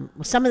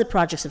some of the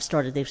projects have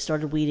started. They've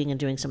started weeding and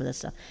doing some of this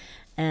stuff.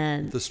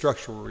 And the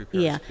structural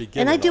repairs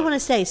begin. And I do want to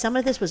say, some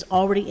of this was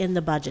already in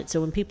the budget.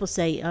 So when people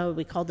say, "Oh,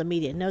 we called the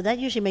media," no, that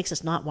usually makes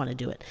us not want to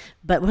do it.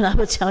 But what I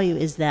would tell you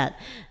is that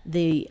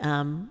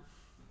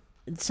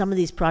some of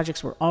these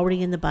projects were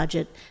already in the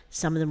budget.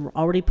 Some of them were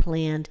already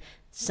planned.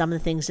 Some of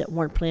the things that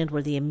weren't planned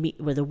were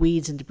the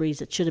weeds and debris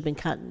that should have been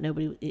cut.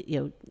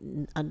 Nobody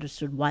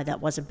understood why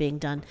that wasn't being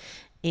done.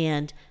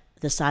 And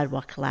the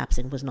sidewalk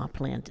collapsing was not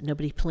planned.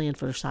 Nobody planned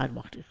for the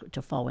sidewalk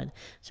to fall in.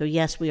 So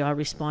yes, we are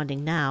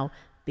responding now,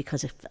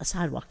 because if a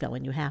sidewalk fell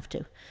in, you have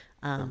to.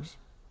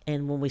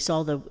 And when we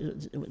saw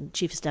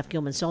Chief of Staff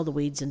Gilman saw the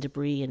weeds and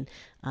debris and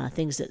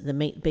things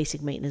that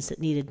basic maintenance that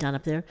needed done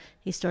up there,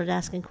 he started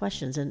asking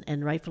questions,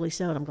 and rightfully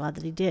so, and I'm glad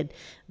that he did.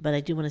 But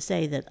I do want to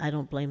say that I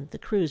don't blame the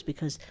crews,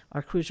 because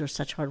our crews are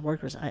such hard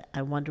workers.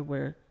 I wonder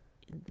where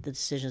the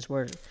decisions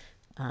were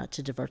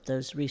to divert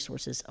those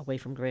resources away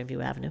from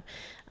Grandview Avenue.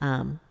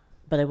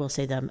 But I will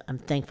say that I'm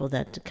thankful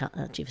that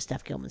Chief of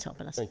Staff Gilman's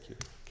helping us. Thank you.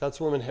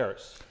 Councilwoman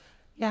Harris.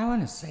 Yeah, I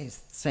want to say the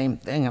same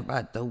thing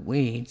about the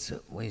weeds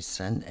that we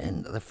send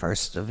in the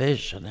 1st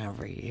Division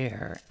every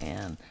year.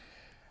 And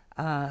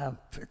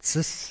it's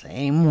the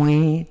same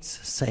weeds,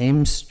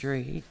 same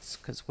streets,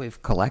 because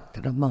we've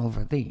collected them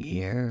over the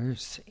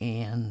years.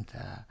 And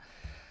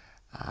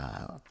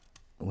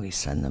we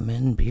send them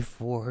in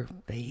before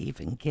they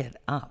even get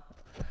up.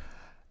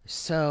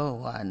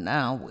 So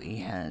now we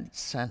had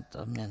sent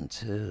them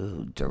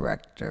into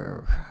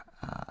Director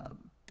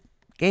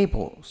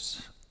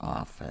Gable's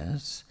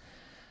office.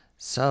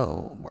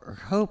 So we're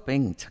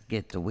hoping to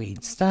get the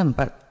weeds done,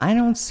 but I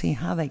don't see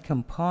how they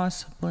can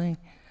possibly,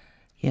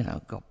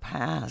 go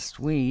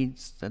past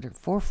weeds that are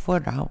 4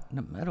 foot out in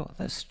the middle of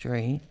the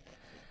street,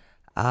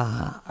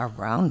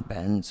 around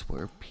bends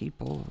where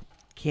people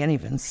can't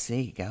even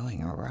see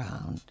going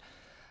around.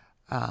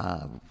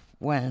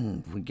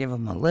 When we give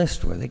them a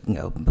list where they can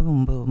go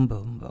boom, boom,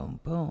 boom, boom,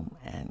 boom,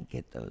 and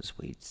get those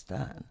weeds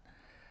done.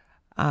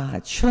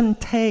 It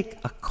shouldn't take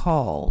a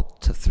call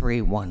to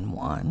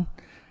 311.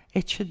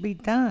 It should be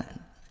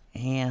done.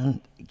 And,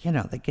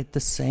 they get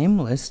the same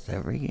list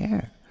every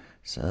year.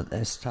 So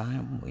this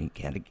time we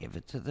got to give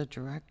it to the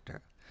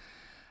director.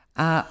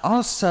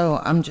 Also,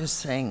 I'm just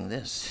saying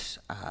this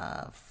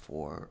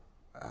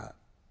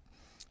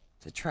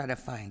to try to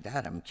find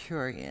out. I'm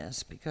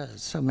curious,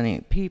 because so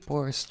many people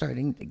are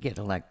starting to get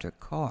electric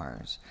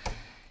cars.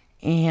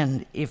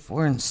 And if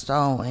we're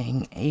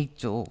installing a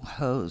dual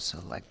hose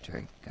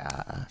electric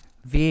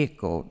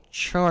vehicle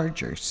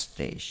charger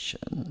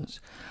stations,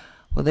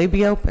 will they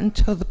be open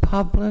to the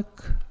public?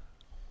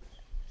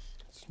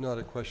 Not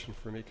a question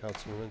for me,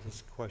 Councilwoman. This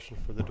is a question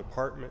for the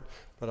department,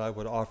 but I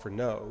would offer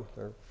no.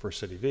 They're for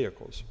city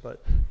vehicles,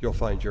 but you'll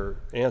find your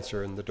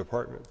answer in the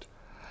department.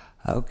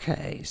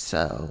 Okay,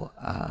 so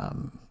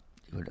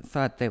you would have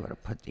thought they would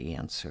have put the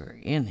answer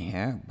in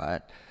here,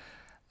 but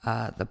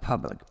the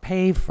public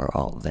pay for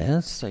all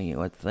this, so you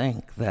would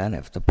think that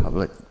if the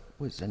public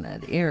was in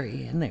that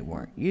area and they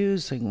weren't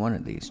using one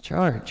of these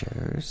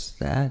chargers,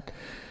 that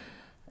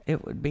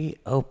it would be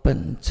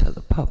open to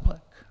the public.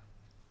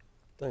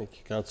 Thank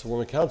you,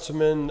 Councilwoman.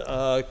 Councilman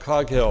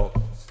Coghill.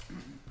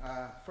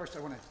 First,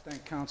 I want to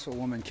thank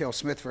Councilwoman Kell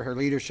Smith for her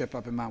leadership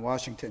up in Mount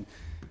Washington.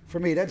 For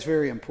me, that's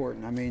very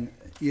important. I mean,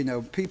 you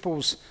know,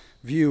 people's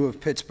view of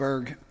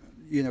Pittsburgh,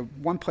 you know,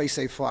 one place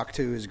they flock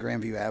to is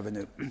Grandview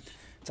Avenue.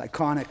 It's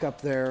iconic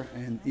up there,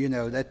 and, you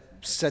know, that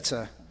sets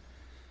a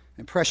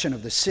impression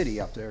of the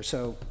city up there.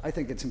 So I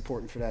think it's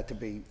important for that to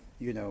be,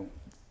 you know,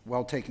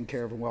 well taken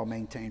care of and well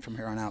maintained from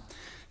here on out.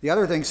 The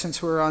other thing,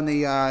 since we're on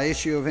the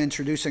issue of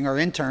introducing our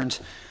interns,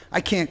 I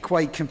can't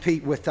quite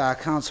compete with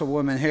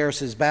Councilwoman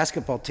Harris's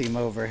basketball team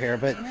over here,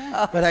 but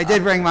I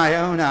did bring my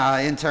own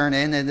intern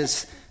in, and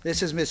this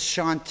is Miss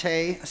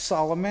Shantae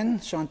Solomon.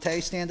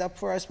 Shantae, stand up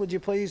for us, would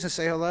you please, and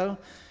say hello.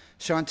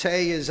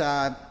 Shantae is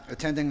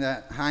attending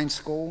the Hines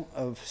School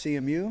of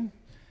CMU,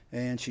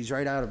 and she's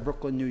right out of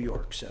Brooklyn, New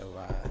York. So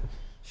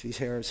she's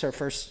here. It's her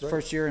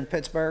first year in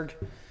Pittsburgh,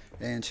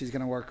 and she's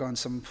going to work on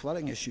some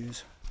flooding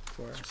issues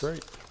for us.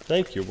 Great.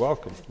 Thank you.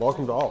 Welcome.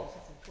 Welcome to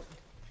all.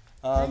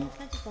 Can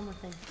I just one more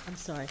thing? I'm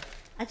sorry.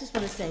 I just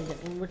want to say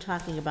that when we're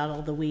talking about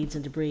all the weeds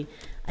and debris,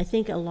 I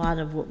think a lot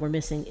of what we're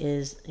missing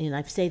is, and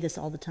I say this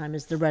all the time,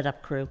 is the red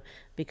up crew,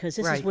 because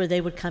this is where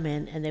they would come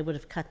in and they would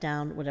have cut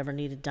down whatever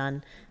needed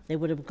done. They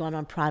would have gone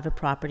on private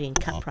property and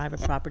cut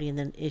private property and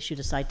then issued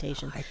a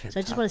citation. So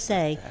I just want to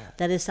say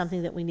that is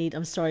something that we need.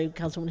 I'm sorry,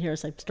 Councilwoman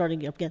Harris, I'm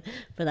starting you up again,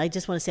 but I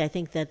just want to say I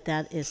think that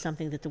that is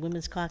something that the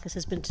Women's Caucus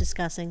has been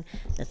discussing,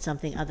 that's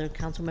something other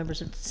council members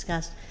have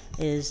discussed,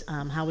 is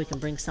how we can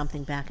bring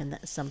something back and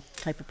some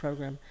type of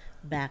program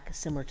back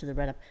similar to the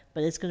Red Up.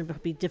 But it's going to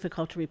be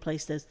difficult to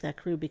replace that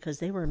crew because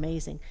they were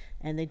amazing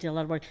and they did a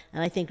lot of work.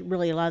 And I think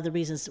really a lot of the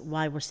reasons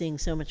why we're seeing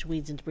so much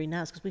weeds and debris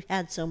now is because we've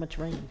had so much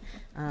rain.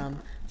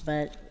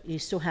 But you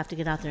still have to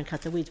get out there and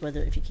cut the weeds,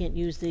 whether if you can't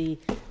use the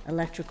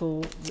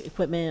electrical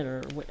equipment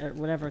or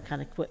whatever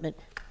kind of equipment,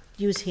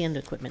 use hand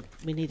equipment.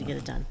 We need to get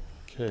it done.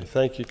 Okay,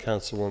 thank you,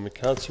 Councilwoman.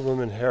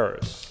 Councilwoman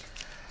Harris.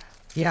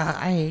 Yeah,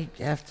 I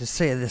have to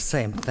say the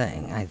same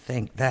thing. I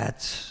think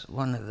that's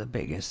one of the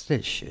biggest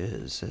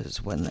issues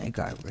is when they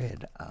got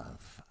rid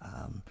of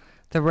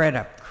the Red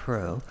Up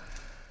crew,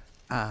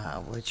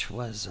 which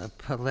was a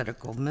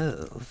political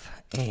move,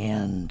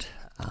 and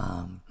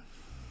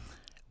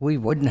we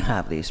wouldn't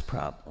have these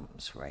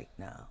problems right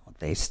now.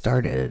 They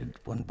started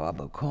when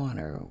Bob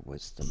O'Connor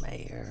was the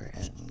mayor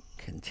and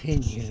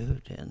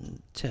continued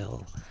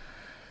until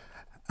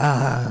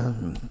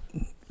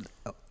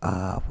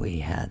we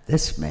had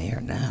this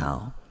mayor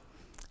now.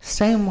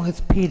 Same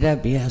with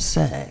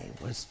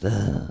PWSA, was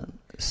the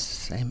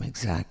same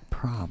exact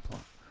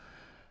problem.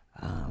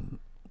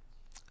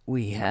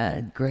 We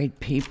had great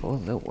people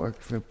that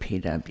worked for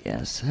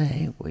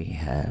PWSA. We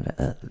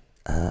had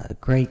a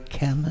great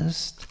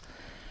chemist,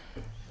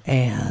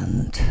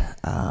 and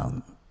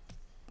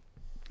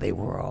they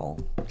were all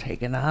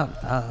taken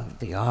out of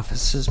the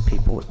offices,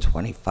 people with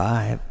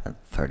 25,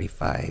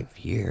 35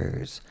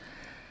 years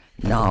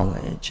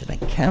knowledge, and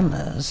a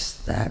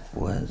chemist that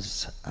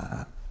was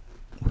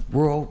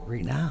world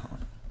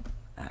renowned,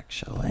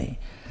 actually.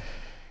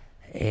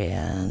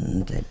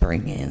 And they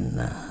bring in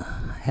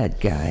a head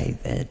guy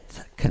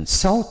that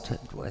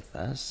consulted with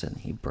us, and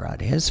he brought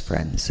his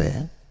friends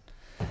in.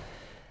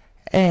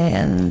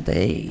 And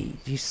they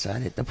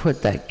decided to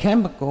put that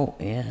chemical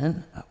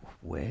in,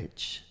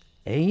 which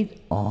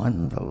ate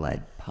on the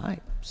lead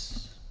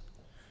pipes.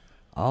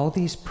 All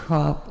these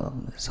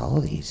problems,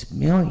 all these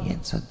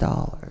millions of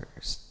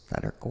dollars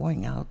that are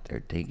going out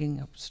there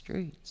digging up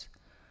streets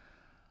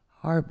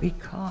are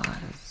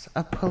because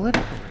of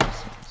political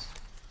reasons.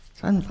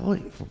 It's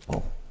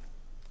unbelievable.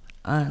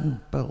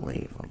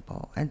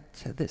 Unbelievable. And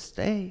to this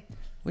day,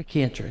 we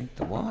can't drink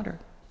the water.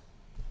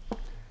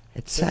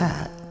 It's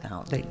sad.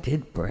 Now, they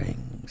did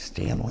bring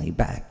Stanley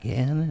back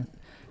in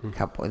and a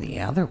couple of the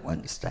other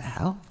ones to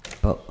help,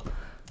 but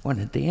when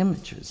the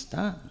damage was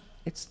done,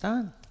 it's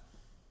done.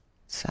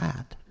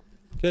 Sad.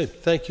 Good.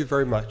 Thank you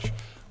very much.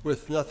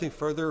 With nothing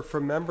further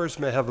from members,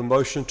 may I have a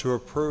motion to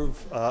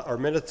approve our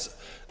minutes,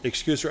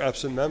 excuse our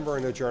absent member,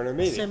 and adjourn our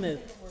meeting? So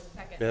moved.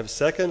 May I have a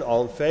second?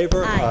 All in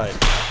favor? Aye.